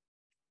like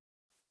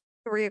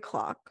 3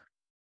 o'clock.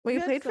 We We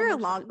had played so for a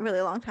much fun.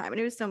 really long time and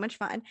it was so much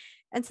fun.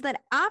 And so then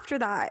after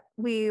that,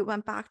 we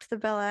went back to the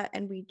villa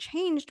and we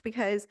changed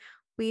because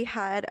we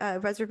had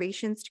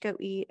reservations to go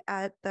eat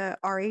at the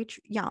RH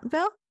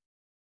Yountville,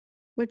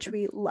 which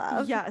we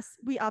love. Yes,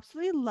 we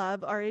absolutely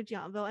love RH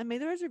Yountville. I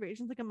made the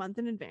reservations like a month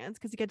in advance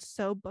because it gets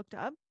so booked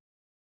up.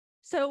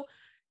 So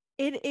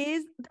it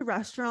is the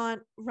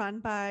restaurant run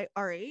by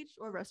RH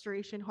or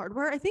Restoration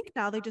Hardware. I think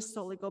now they just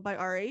solely go by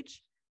RH,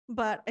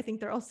 but I think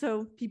they're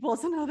also people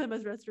also know them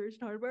as Restoration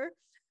Hardware.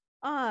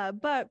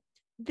 But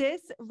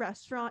this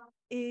restaurant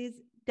is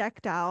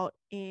decked out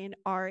in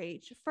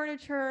RH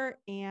furniture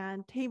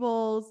and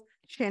tables,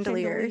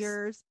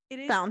 Chandeliers, It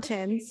is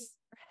fountains.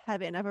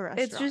 heaven of a It's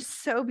restaurant.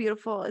 just so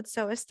beautiful. It's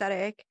so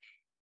aesthetic.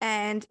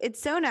 And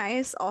it's so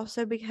nice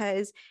also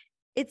because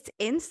it's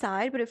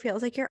inside, but it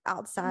feels like you're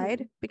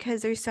outside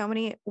because there's so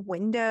many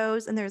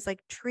windows and there's like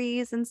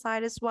trees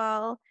inside as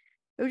well.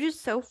 It was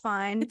just so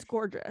fun. It's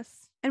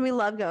gorgeous. And we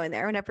love going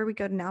there. Whenever we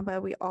go to Napa,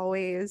 we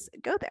always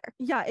go there.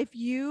 Yeah, if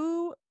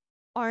you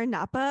are in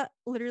Napa,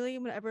 literally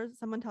whenever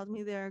someone tells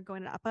me they're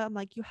going to Napa, I'm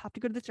like, you have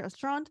to go to this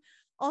restaurant.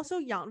 Also,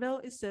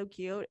 Yountville is so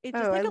cute. It's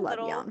just Oh, I like a love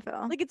little,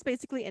 Yountville. like it's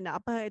basically in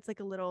Napa. It's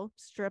like a little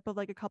strip of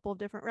like a couple of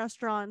different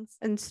restaurants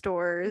And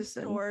stores.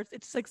 and stores.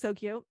 It's just like so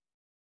cute.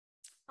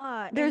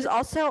 There's And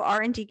also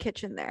R&D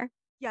Kitchen there.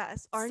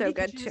 yes, So R&D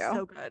good Kitchen is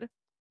so too. good.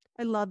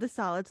 I love the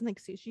salads and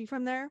like sushi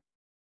from there.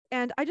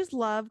 And I just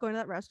love going to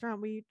that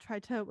restaurant. We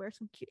tried to wear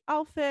some cute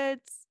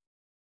outfits,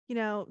 you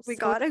know. We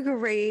So got a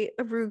great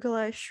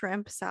arugula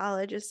shrimp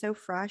salad, just so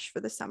fresh for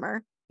the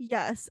summer.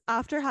 yes,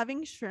 after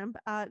having shrimp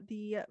at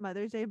the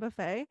Mother's Day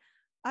buffet,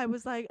 I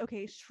was like,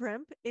 okay,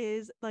 shrimp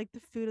is like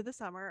the food of the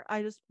summer.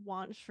 I just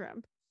want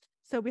shrimp.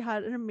 So we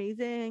had an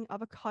amazing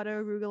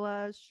avocado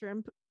arugula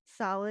shrimp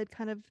salad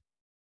kind of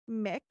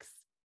mix.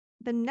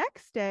 The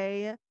next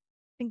day, I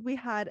think we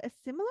had a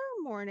similar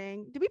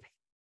morning. Did we?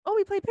 Oh,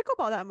 we played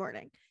pickleball that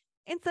morning.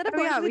 Instead of Oh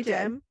going yeah, to the we did.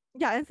 gym,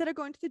 yeah, instead of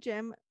going to the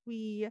gym,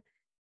 we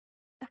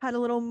had a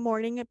little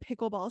morning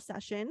pickleball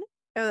session.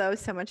 Oh, that was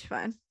so much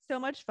fun. So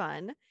much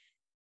fun.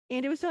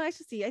 And it was so nice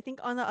to see. I think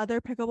on the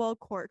other pickleball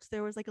courts,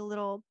 there was like a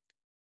little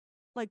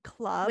like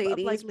club of like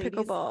Ladies ladies.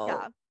 pickleball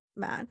Yeah.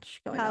 match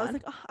going Yeah. I was on.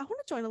 like, oh, I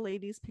want to join a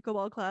ladies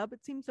pickleball club.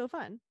 It seems so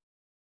fun.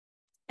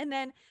 And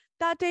then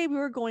that day we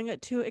were going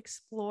to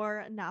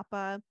explore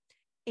Napa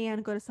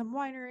and go to some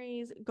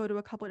wineries, go to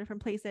a couple of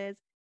different places.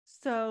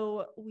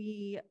 So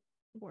we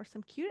wore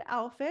some cute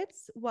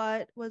outfits.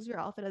 What was your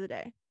outfit of the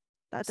day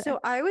that day? So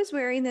I was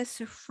wearing this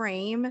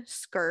frame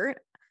skirt.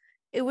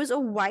 It was a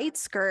white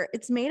skirt.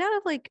 It's made out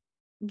of like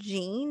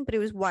jean, but it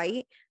was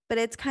white, but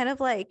it's kind of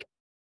like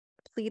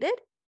pleated.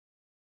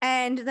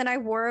 And then I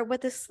wore it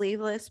with a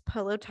sleeveless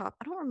polo top.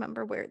 I don't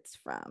remember where it's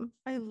from.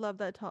 I love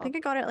that I top. think I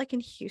got it like in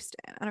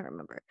Houston. I don't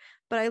remember,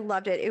 but I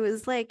loved it. It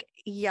was like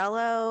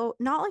yellow,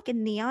 not like a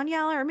neon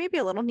yellow or maybe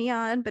a little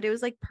neon, but it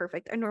was like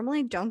perfect. I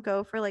normally don't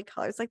go for like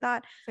colors like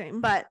that,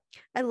 Same. but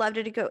I loved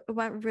it. It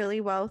went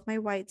really well with my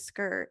white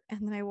skirt.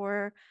 And then I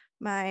wore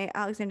my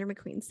Alexander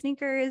McQueen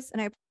sneakers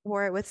and I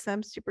wore it with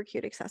some super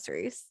cute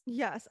accessories.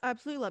 Yes,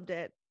 absolutely loved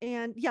it.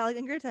 And yeah, like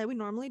Ingrid said, we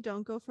normally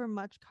don't go for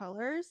much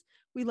colors.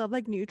 We love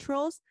like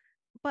neutrals,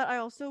 but I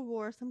also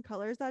wore some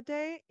colors that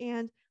day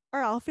and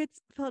our outfits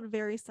felt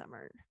very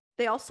summer.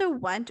 They also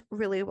went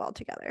really well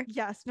together.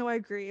 Yes, no, I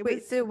agree.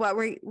 Wait, so what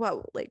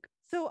like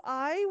So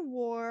I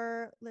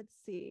wore, let's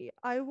see,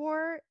 I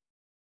wore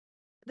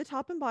the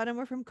top and bottom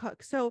were from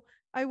Cook. So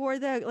I wore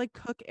the like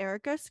Cook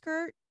Erica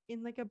skirt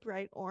in like a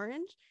bright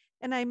orange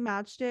and I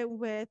matched it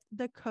with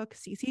the Cook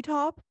CC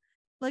top,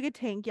 like a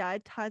tank. Yeah,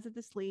 it ties at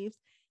the sleeves.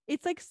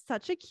 It's like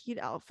such a cute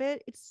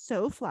outfit. It's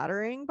so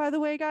flattering, by the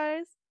way,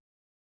 guys.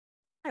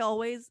 I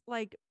always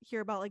like hear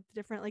about like the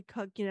different like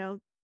Cook, you know,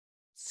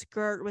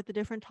 skirt with the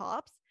different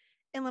tops.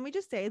 And let me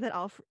just say that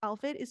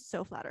outfit is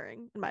so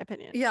flattering, in my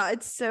opinion. yeah,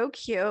 it's so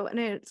cute and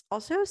it's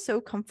also so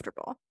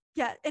comfortable.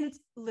 Yeah, and it's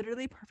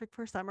literally perfect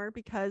for summer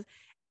because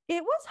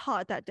it was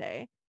hot that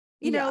day.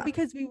 You know, Yeah.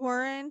 because we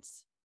weren't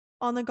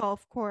on the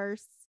golf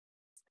course.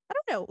 I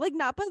don't know. Like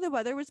Napa, the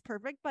weather was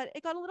perfect, but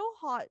it got a little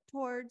hot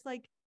towards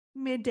like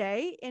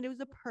midday, and it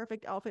was a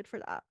perfect outfit for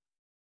that.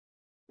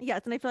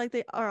 Yes, and I feel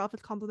like our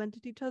outfits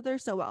complemented each other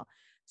so well.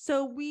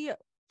 So we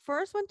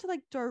first went to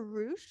like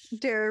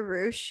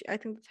Darouche, I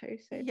think that's how you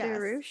say it. Yes.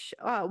 Darouche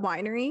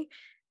winery.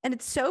 And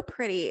it's so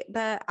pretty.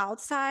 The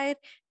outside,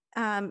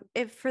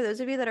 if for those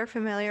of you that are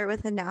familiar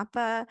with the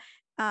Napa,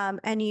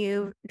 and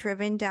you've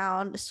driven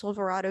down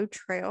Silverado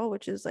Trail,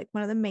 which is like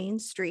one of the main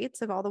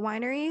streets of all the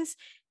wineries,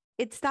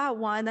 it's that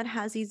one that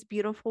has these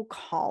beautiful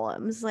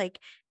columns. Like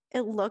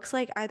it looks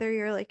like either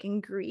you're like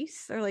in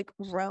Greece or like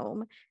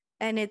Rome,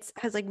 and it's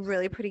has like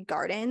really pretty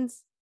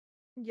gardens.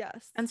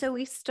 Yes. And so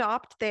we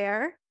stopped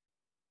there.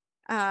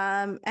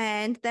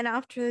 And then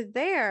after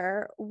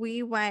there,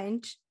 we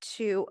went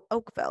to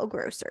Oakville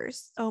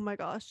Grocers. Oh my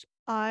gosh.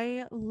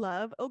 I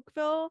love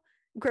Oakville.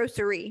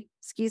 grocery.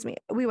 Excuse me.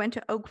 We went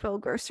to Oakville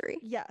Grocery.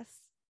 Yes.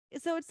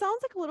 So it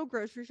sounds like a little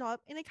grocery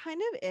shop, and it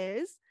kind of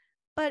is,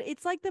 but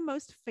it's like the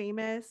most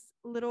famous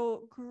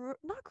little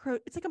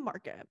it's like a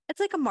market. It's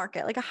like a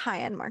market, like a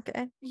high-end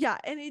market. Yeah,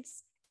 and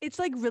it's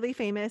like really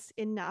famous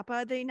in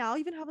Napa. They now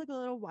even have like a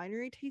little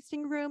winery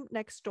tasting room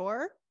next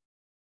door.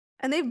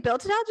 And they've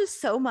built it out just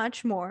so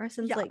much more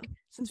since Yeah, like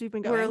since we've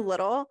been we're going.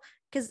 little.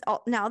 Because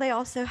now they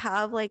also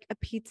have like a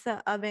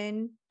pizza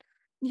oven,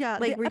 Yeah,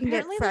 like where you can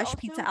get apparently they fresh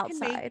pizza also can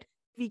make outside.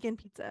 vegan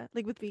pizza,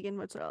 like with vegan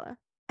mozzarella.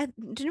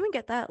 Didn't we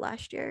get that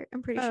last year?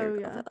 I'm pretty sure Oh we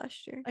got yeah, that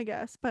last year. I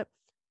guess. But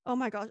oh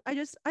my gosh,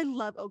 I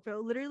love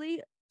Oakville.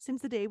 Literally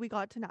since the day we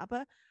got to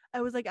Napa,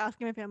 I was like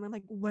asking my family,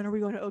 like, when are we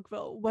going to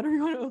Oakville? When are we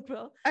going to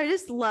Oakville? I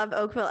just love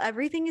Oakville.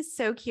 Everything is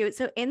so cute.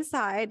 So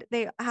inside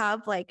they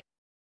have like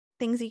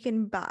things you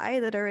can buy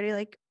that are already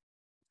like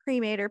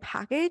pre-made or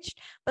packaged,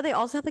 but they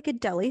also have like a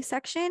deli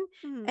section,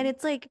 and Mm.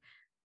 it's like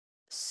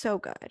so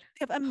good.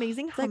 They have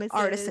amazing It's like hummuses.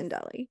 artisan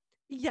deli.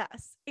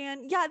 Yes.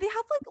 And yeah, they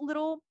have like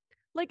little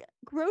like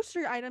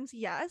grocery items,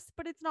 yes,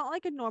 but it's not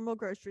like a normal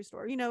grocery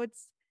store.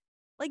 It's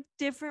like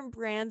different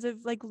brands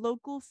of like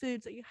local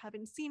foods that you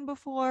haven't seen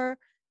before,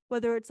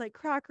 whether it's like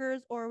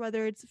crackers or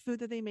whether it's food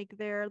that they make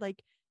there,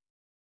 like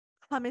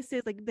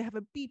hummuses, like they have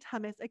a beet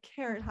hummus, a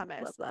carrot Love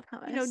hummus, that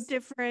hummus.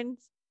 different,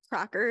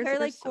 Crackers, very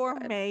they're like so good.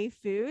 gourmet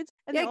foods.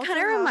 And Yeah, they it kind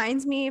also of have,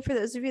 reminds me, for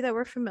those of you that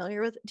were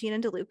familiar with Dean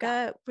and yeah,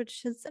 DeLuca,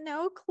 which is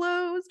now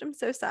closed. I'm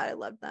so sad. I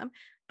love them.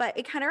 But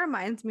it kind of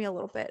reminds me a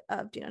little bit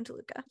of Dean and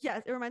DeLuca.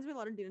 yes, it reminds me a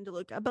lot of Dune and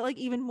DeLuca, but like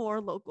even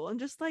more local and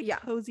just like Yeah.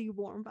 cozy,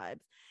 warm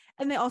vibes.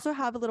 And they also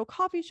have a little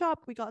coffee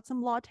shop. We got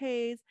some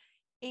lattes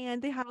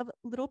and they have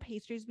little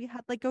pastries. We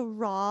had like a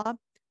raw,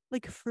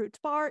 like fruit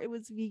bar. It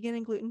was vegan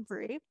and gluten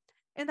free.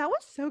 And that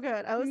was so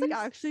good. I It was like was,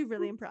 actually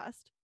really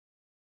impressed.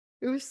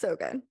 it was so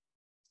good.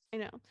 I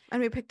know.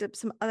 And we picked up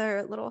some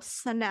other little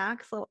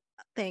snacks, little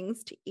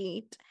things to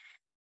eat.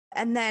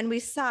 And then we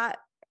sat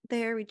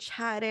there, we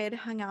chatted,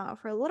 hung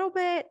out for a little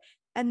bit.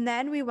 And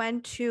then we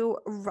went to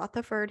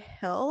Rutherford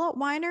Hill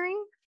Winery.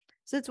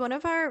 So it's one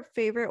of our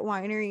favorite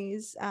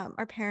wineries.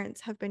 Our parents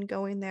have been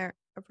going there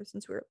ever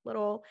since we were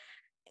little,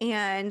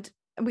 and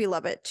we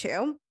love it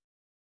too.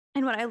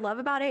 And what I love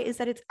about it is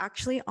that it's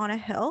actually on a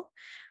hill,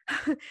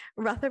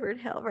 Rutherford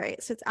Hill,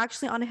 right? So it's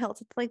actually on a hill.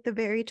 So it's like the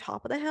very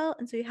top of the hill.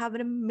 And so you have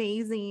an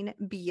amazing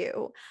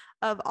view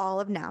of all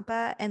of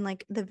Napa and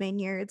like the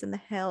vineyards and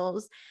the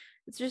hills.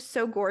 It's just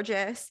so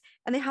gorgeous.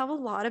 And they have a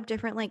lot of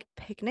different like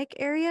picnic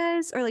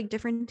areas or like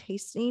different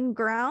tasting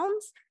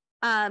grounds.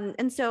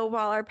 And so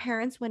while our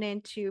parents went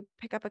in to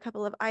pick up a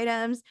couple of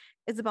items,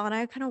 Isabel and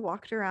I kind of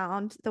walked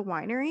around the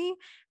winery.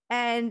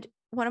 And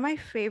one of my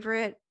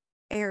favorite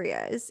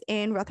areas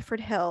in Rutherford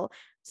Hill,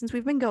 since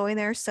we've been going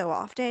there so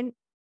often,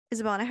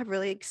 Isabel and I have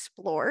really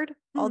explored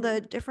all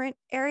the different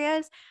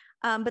areas.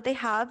 But they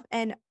have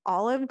an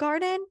olive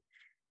garden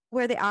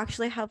where they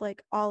actually have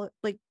like all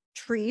like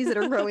trees that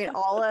are growing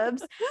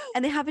olives,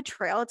 and they have a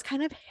trail. It's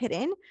kind of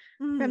hidden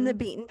from the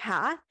beaten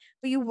path,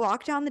 but you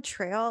walk down the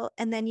trail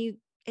and then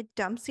it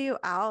dumps you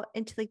out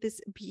into like this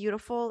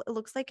beautiful, it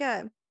looks like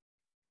a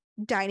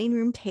dining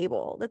room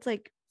table that's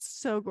like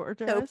So so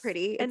gorgeous.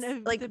 pretty. And It's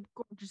with like, a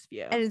gorgeous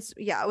view. and it's,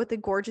 yeah, with a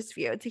gorgeous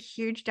view. It's a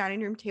huge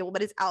dining room table,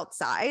 but it's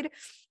outside.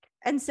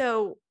 And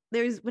so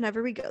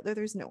whenever we go there,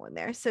 there's no one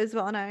there. So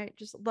Isabel and I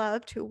just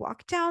love to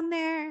walk down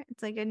there.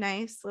 It's like a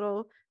nice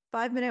little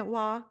 5-minute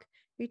walk.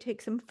 We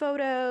take some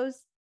photos,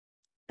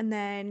 and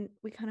then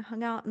we kind of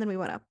hung out, and then we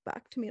went up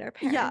back to meet our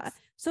Yeah. parents.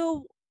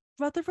 So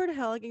Rutherford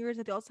Hill, like Ingrid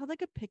said, they also have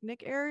like a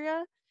picnic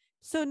area.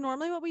 So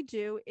normally what we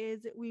do is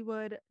we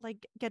would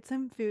like get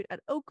some food at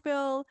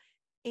Oakville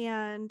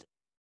and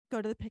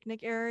go to the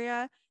picnic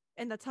area.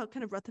 And that's how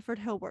kind of Rutherford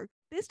Hill worked.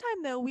 This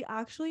time though, we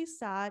actually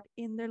sat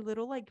in their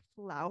little like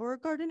flower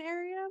garden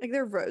area. Like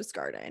their rose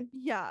garden.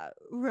 Yeah,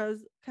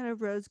 rose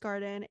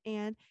garden.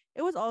 And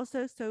it was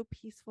also so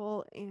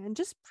peaceful and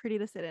just pretty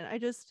to sit in.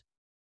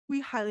 We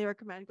highly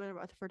recommend going to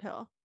Rutherford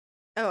Hill.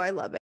 Oh, I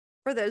love it.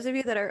 For those of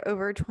you that are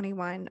over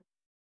 21,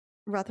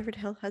 Rutherford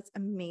Hill has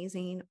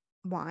amazing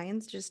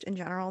wines just in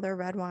general. Their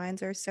red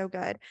wines are so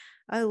good.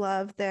 I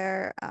love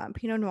their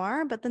Pinot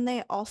Noir, but then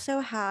they also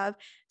have,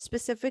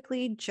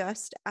 specifically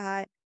just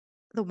at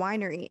the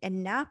winery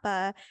in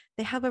Napa,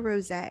 they have a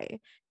rosé,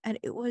 and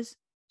it was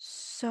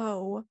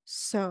so,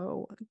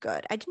 so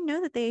good. I didn't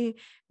know that they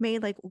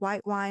made like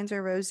white wines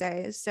or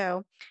rosés.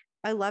 So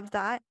I love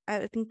that.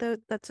 I think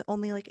that that's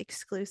only like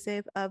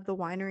exclusive of the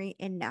winery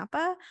in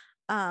Napa.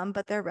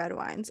 But their red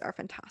wines are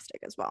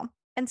fantastic as well.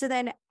 And so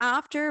then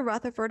after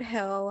Rutherford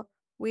Hill,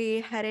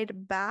 we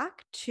headed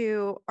back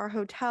to our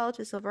hotel,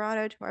 to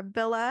Silverado, to our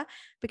villa,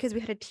 because we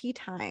had a tea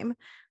time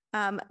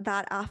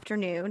that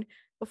afternoon.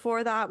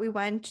 Before that, we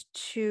went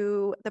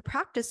to the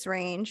practice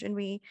range and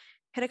we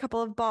hit a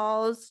couple of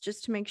balls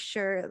just to make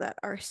sure that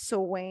our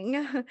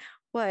swing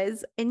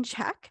was in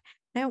check.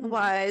 And it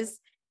was.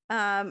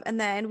 And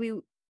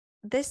then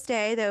this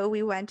day though,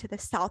 we went to the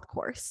South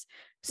course.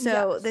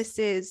 So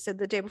Yes. so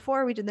the day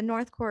before we did the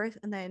North course,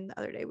 and then the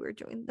other day we were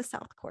doing the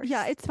South course.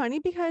 Yeah, it's funny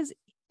because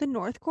the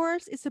North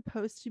course is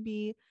supposed to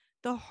be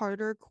the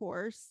harder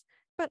course,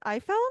 but I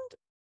found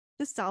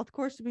the south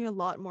course to be a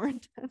lot more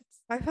intense.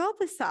 I felt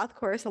the South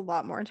course a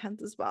lot more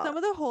intense as well. Some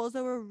of the holes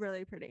that were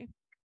really pretty.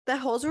 The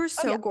holes were Okay,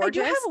 so I do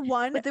gorgeous, have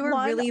one but they were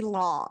one really I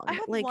long,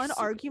 have like one super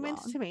argument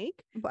long. to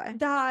make But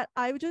that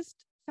I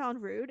just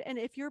found rude. And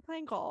if you're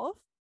playing golf,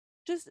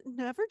 just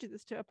never do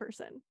this to a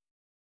person.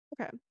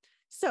 Okay.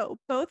 So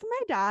both my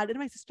dad and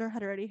my sister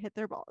had already hit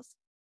their balls.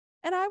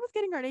 And I was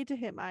getting ready to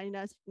hit mine.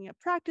 I was picking a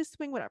practice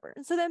swing, whatever.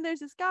 And so then there's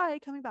this guy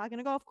coming back in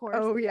a golf course,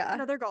 oh yeah,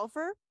 another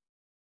golfer.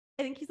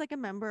 I think he's like a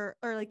member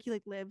or like he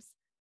like lives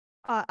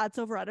at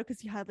Silverado because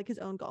he had like his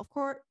own golf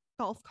cart,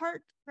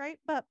 right?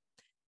 But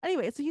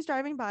anyway, so he's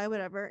driving by,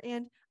 whatever.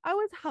 And I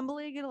was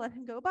humbly gonna let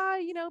him go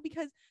by,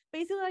 because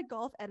basically like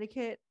golf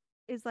etiquette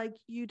is like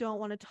you don't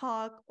want to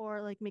talk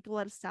or like make a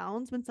lot of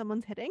sounds when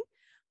someone's hitting.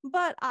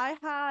 But I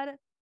had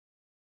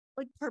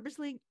like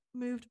purposely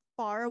moved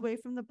far away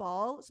from the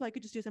ball so I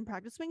could just do some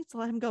practice swings to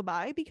let him go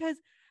by because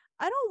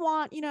I don't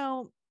want,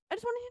 I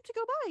just wanted him to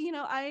go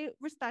by. I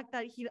respect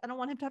that I don't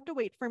want him to have to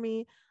wait for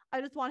me. I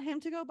just want him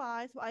to go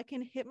by so I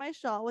can hit my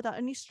shot without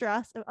any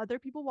stress of other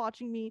people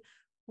watching me,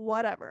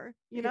 whatever.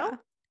 yeah.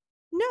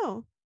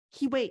 No,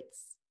 he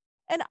waits.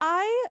 And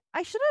I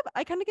should have,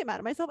 I kind of get mad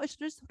at myself. I should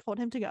have just told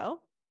him to go.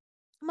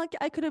 I'm like,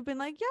 I could have been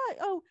like, yeah,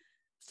 oh,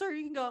 sir,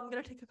 you can go. I'm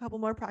going to take a couple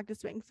more practice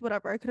swings,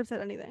 whatever. I could have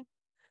said anything.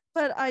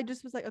 But I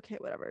just was like, okay,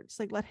 whatever. Just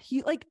like let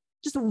he like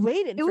just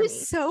waited It for was me.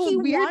 so He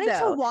weird wanted to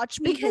though, watch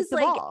me because hit the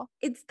like ball.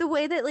 it's the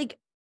way that like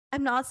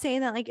I'm not saying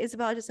that like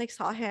Isabella just like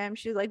saw him.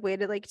 She like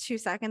waited like 2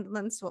 seconds and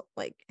then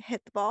like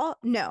hit the ball.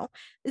 No,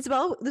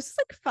 Isabella, this is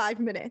like 5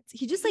 minutes.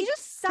 He just He like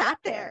just sat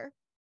there.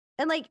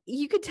 And like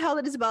you could tell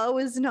that Isabella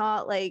was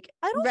not like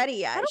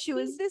ready I yet. don't She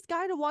need was this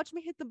guy to watch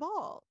me hit the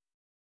ball.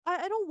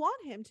 I don't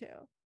want him to.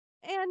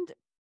 And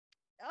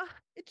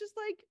it just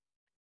like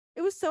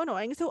it was so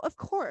annoying. So of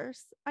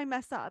course I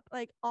mess up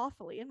like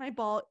awfully, and my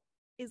ball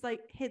is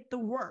like hit the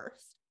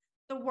worst,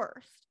 the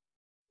worst.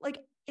 Like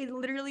it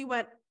literally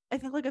went, I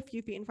think, like a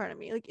few feet in front of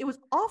me. Like it was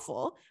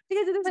awful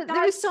because of this there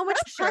guy's was so much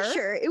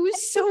pressure. It And was he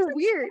was so like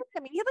weird. I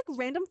mean, he had like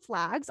random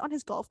flags on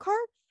his golf cart,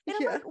 and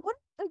I'm Yeah. like, what?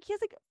 Like he has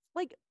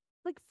like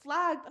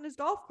flags on his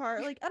golf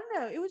cart. Like I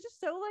don't know. It was just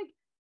so like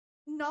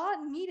not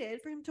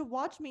needed for him to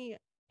watch me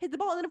hit the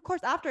ball. And then of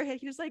course after I hit,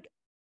 he just like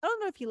I don't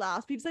know if he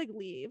laughs, but he just like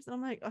leaves, and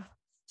I'm like, ugh.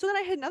 So then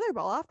I hit another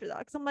ball after that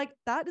because I'm like,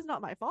 that is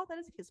not my fault. That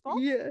is his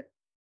fault. Yeah.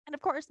 And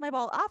of course, my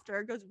ball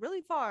after goes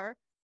really far,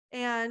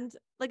 and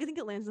like I think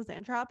it lands in the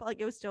sand trap. But,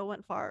 like it still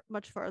went far,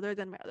 much farther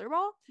than my other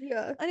ball,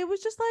 Yeah. and it was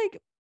just like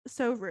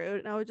so rude,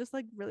 and I was just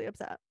like really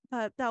upset.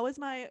 But that was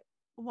my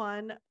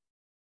one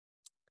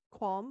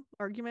qualm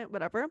argument,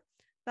 whatever,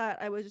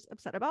 that I was just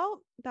upset about.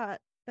 That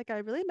guy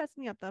really messed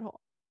me up that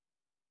hole.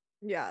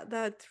 Yeah,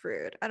 that's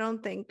rude. I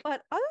don't think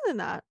But other than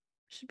that,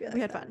 should be like we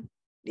had that. fun.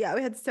 Yeah,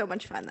 we had so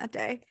much fun that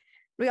day.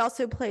 We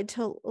also played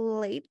till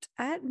late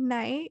at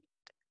night.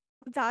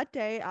 That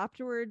day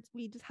afterwards,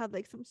 we just had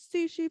like some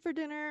sushi for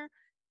dinner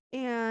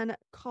and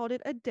called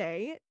it a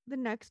day. The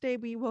next day,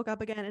 we woke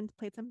up again and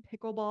played some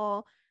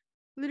pickleball.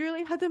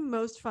 Literally had the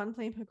most fun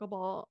playing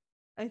pickleball.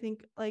 I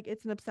think like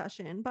it's an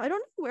obsession, but I don't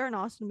know where in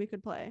Austin we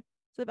could play.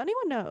 So if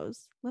anyone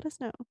knows, let us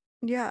know.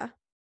 Yeah.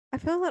 I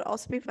feel that'd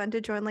also be fun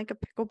to join like a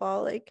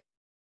pickleball like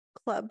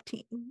club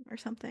team or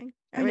something.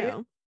 I Maybe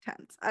know.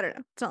 tents. I don't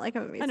know. It's not like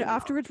I'm I know. amazing.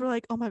 Afterwards, we're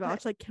like, oh my But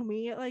gosh, like, can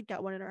we like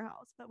get one in our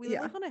house? But we live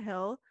yeah. like on a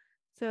hill,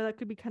 so that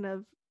could be kind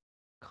of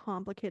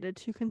complicated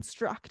to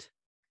construct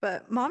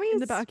But in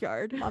the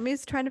backyard.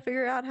 mommy's trying to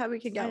figure out how we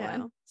could I get know.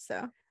 one.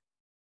 So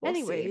we'll see.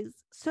 Anyways,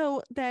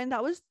 so then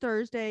that was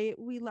Thursday.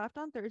 We left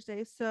on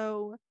Thursday.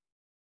 So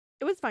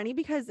it was funny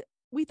because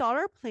we thought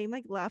our plane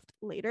like left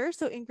later.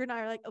 So Ingrid and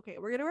I are like, okay,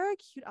 we're gonna wear a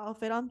cute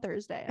outfit on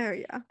Thursday. Oh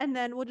yeah. And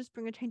then we'll just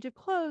bring a change of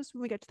clothes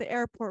when we get to the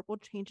airport. We'll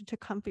change into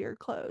comfier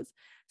clothes.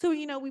 So,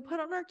 we put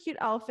on our cute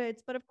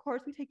outfits, but of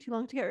course we take too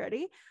long to get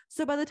ready.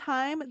 So by the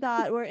time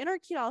that we're in our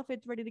cute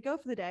outfits ready to go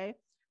for the day,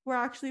 we're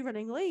actually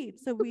running late.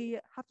 So we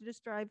have to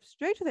just drive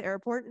straight to the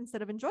airport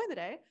instead of enjoying the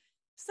day.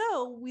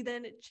 So we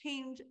then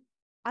change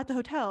at the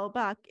hotel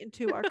back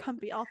into our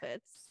comfy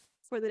outfits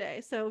for the day.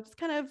 So just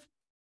kind of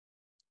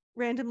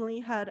randomly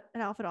had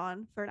an outfit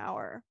on for an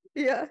hour.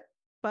 Yeah.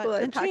 But well,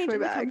 then packed changed my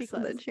into comfy bags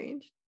clothes. and then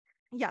changed.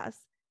 Yes.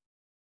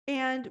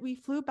 And we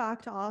flew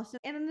back to Austin.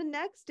 And then the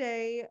next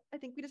day, I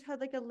think we just had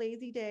like a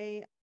lazy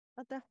day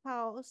at the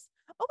house.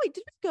 Oh, wait,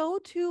 did we go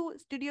to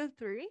Studio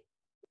 3?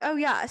 Oh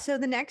yeah. So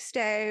the next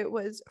day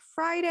was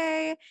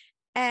Friday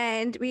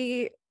and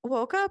we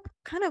woke up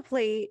kind of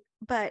late,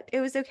 but it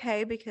was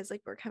okay because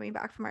like we're coming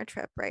back from our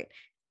trip, right?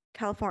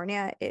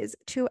 California is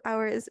 2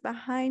 hours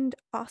behind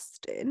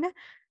Austin,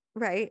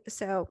 right?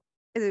 So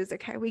it was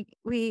okay.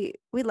 We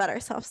let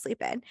ourselves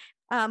sleep in.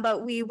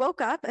 But we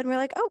woke up and we're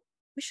like, oh,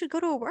 we should go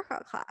to a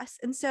workout class.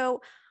 And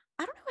so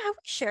I don't know how we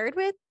shared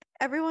with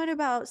everyone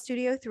about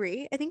Studio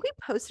 3. I think we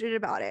posted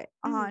about it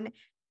on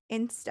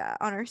Insta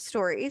on our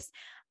stories.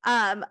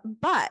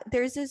 But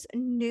there's this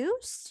new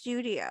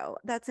studio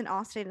that's in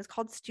Austin. It's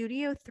called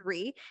Studio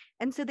 3.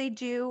 And so they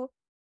do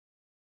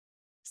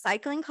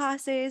cycling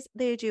classes,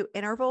 they do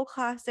interval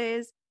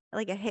classes,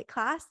 like a HIIT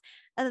class.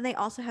 And then they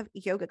also have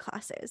yoga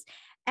classes.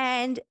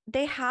 And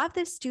they have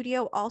this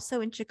studio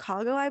also in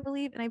Chicago, I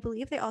believe. And I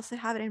believe they also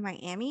have it in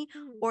Miami,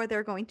 or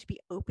they're going to be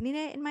opening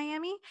it in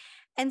Miami.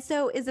 And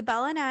so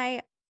Isabella and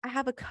I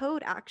have a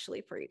code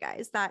actually for you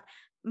guys that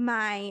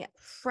my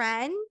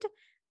friend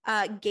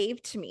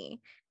gave to me,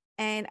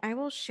 and I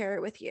will share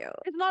it with you.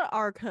 It's not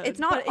our code. It's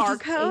not our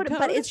code,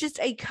 but it's just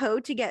a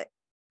code to get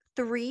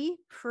 3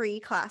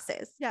 free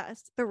classes.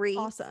 Yes. 3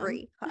 awesome.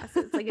 free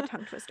classes. It's like a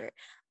tongue twister.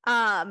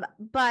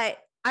 But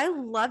I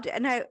loved it.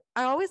 And I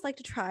always like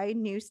to try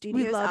new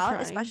studios out,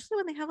 trying. Especially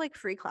when they have like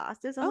free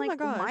classes. I'm Oh like, my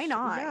gosh, why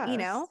not? You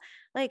know, yes.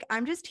 like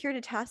I'm just here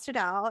to test it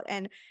out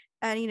and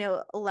you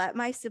know, let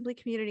my Simply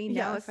community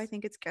know if I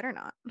think it's good or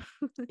not.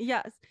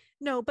 Yes.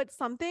 No, but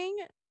something.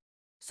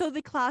 So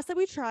the class that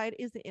we tried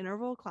is the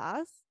interval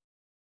class.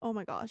 Oh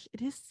my gosh,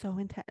 it is so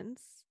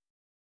intense.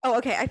 Oh,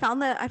 okay. I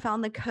found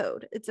the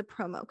code. It's a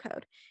promo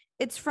code.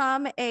 It's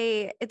from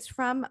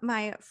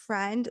my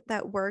friend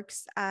that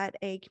works at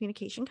a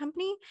communication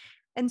company.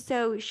 And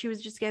so she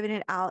was just giving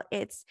it out.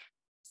 It's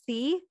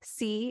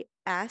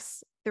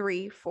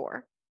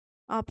CCS34.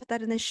 I'll put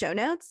that in the show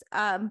notes.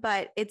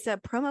 But it's a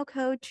promo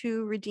code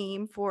to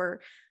redeem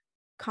for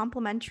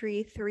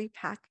complimentary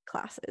 3-pack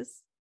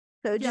classes.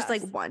 So just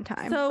like one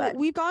time. So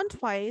we've gone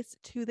twice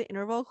to the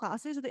interval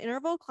classes. So the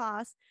interval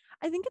class,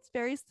 I think it's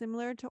very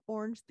similar to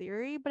Orange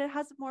Theory, but it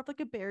has more of like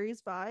a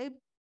Berries vibe,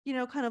 you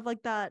know, kind of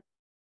like that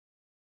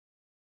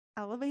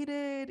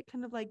elevated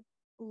kind of like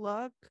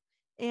look,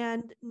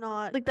 and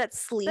not like that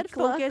sleek that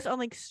focus on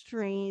like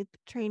strength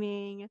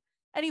training.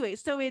 Anyway,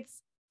 so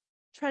it's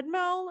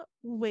treadmill,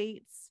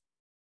 weights,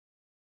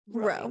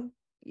 row.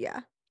 Yeah.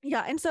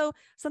 And so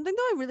something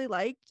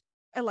that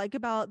I like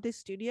about this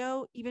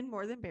studio even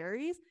more than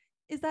Berries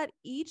is that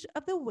each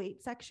of the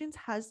weight sections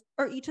has,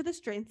 or each of the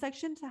strength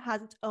sections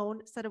has its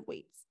own set of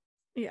weights.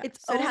 Yeah.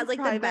 So it has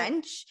like the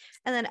bench,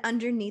 and then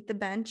underneath the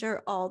bench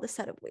are all the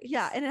set of weights.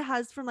 Yeah. And it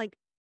has from like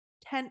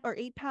 10 or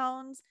 8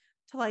 pounds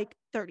to like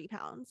 30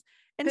 pounds.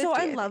 And 50, so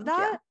I love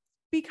that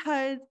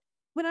because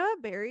when I'm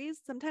at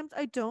Berries, sometimes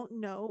I don't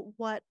know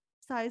what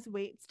size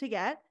weights to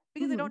get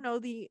because I don't know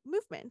the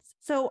movements.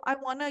 So I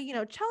want to, you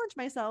know, challenge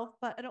myself,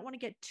 but I don't want to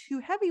get too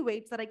heavy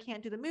weights that I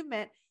can't do the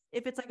movement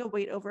if it's like a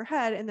weight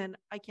overhead and then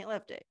I can't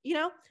lift it, you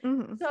know?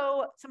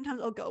 So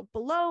sometimes I'll go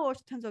below or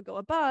sometimes I'll go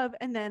above.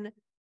 And then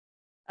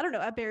I don't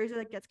know, at Berries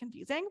it gets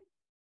confusing.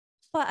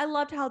 But I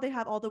loved how they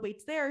have all the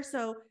weights there.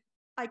 So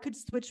I could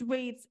switch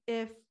weights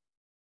if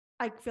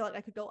I feel like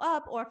I could go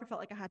up or if I felt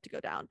like I had to go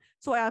down.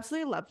 So I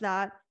absolutely loved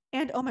that.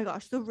 And oh my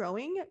gosh, the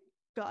rowing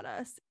got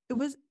us.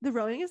 The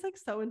rowing is like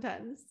so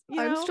intense.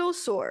 I'm still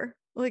sore.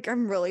 Like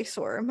I'm really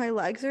sore. My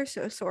legs are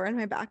so sore and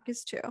my back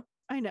is too.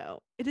 I know.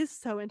 It is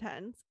so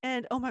intense.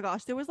 And oh my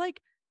gosh, there was like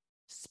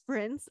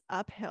sprints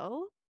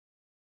uphill.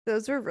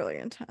 Those were really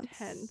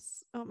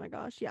intense. Oh my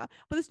gosh, yeah.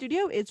 But the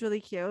studio is really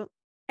cute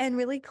and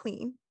really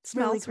clean.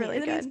 Smells really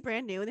good. It's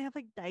brand new. And they have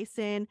like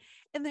Dyson,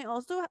 and they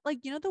also like,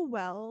 you know, the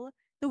Well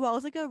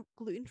is like a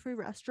gluten-free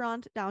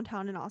restaurant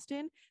downtown in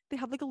Austin. They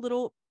have like a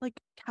little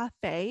like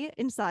cafe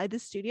inside the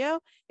studio.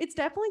 It's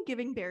definitely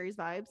giving Berries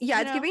vibes.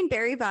 Yeah, it's giving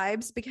berry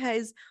vibes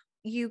because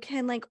you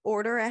can like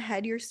order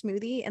ahead your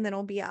smoothie and then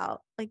it'll be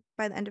out like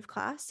by the end of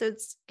class. So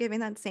it's giving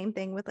that same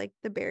thing with like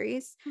the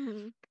berries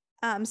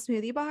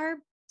smoothie bar.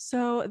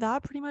 So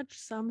that pretty much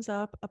sums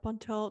up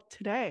until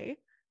today,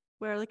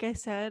 where like I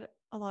said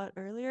a lot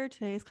earlier,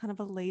 today is kind of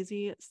a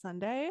lazy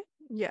Sunday.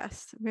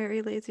 Yes,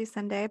 very lazy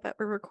Sunday, but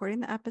we're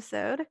recording the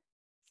episode.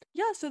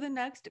 Yeah, so the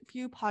next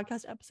few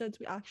podcast episodes,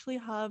 we actually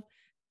have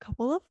a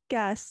couple of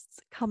guests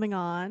coming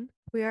on.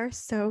 We are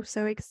so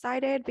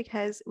excited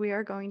because we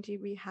are going to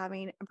be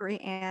having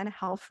Brianne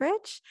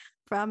Helfrich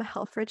from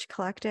Helfrich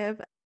Collective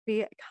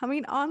be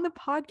coming on the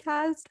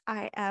podcast.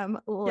 I am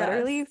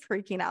literally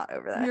freaking out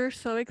over that. We're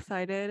so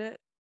excited.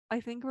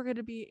 I think we're going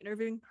to be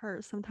interviewing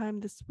her sometime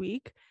this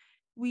week.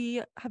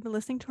 We have been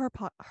listening to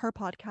her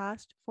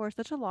podcast for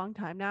such a long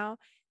time now,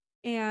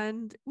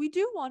 and we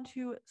do want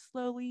to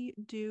slowly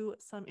do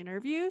some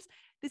interviews.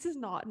 This is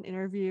not an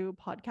interview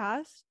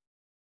podcast,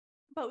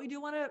 but we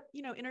do want to,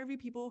 you know, interview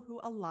people who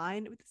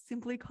align with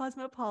Simply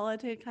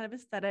Cosmopolitan kind of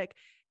aesthetic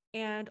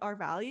and our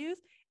values.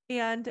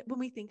 And when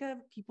we think of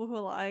people who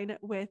align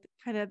with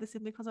kind of the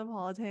Simply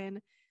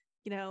Cosmopolitan,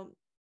 you know,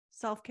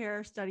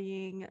 self-care,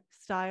 studying,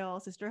 style,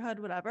 sisterhood,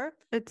 whatever,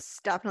 it's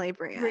definitely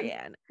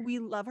Brianne. We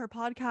love her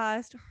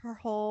podcast, her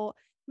whole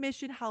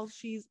mission, how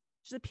she's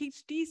a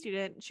PhD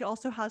student. She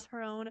also has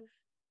her own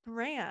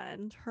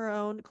brand, her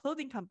own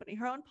clothing company,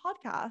 her own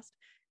podcast,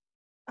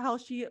 how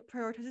she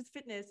prioritizes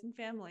fitness and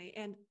family,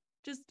 and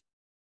just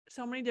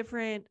so many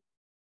different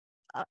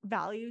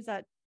values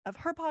that of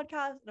her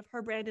podcast and of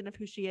her brand and of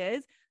who she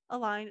is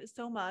align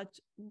so much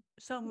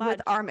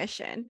with our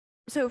mission.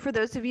 So for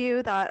those of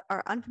you that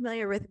are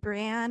unfamiliar with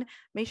Brianne,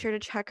 make sure to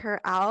check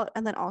her out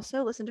and then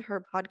also listen to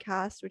her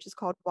podcast, which is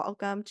called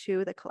Welcome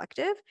to the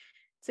Collective.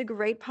 It's a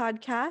great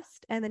podcast.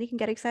 And then you can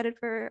get excited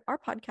for our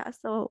podcast.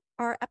 So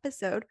our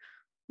episode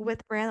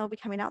with Brianne will be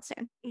coming out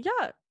soon.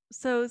 Yeah.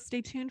 So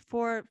stay tuned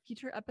for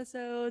future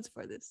episodes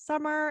for this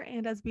summer.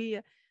 And as we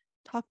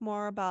talk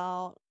more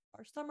about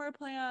our summer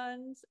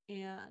plans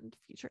and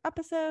future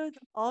episodes,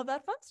 all of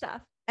that fun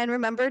stuff. And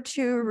remember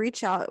to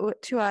reach out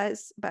to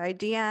us by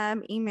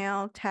DM,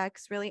 email,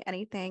 text, really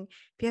anything.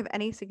 If you have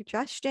any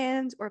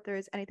suggestions or if there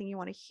is anything you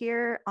want to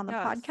hear on the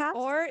podcast.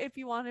 Or if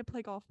you want to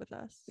play golf with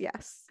us.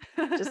 Yes.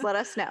 Just let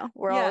us know.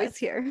 We're Yes. always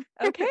here.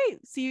 Okay.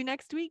 See you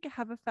next week.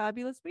 Have a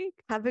fabulous week.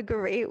 Have a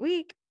great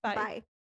week. Bye. Bye.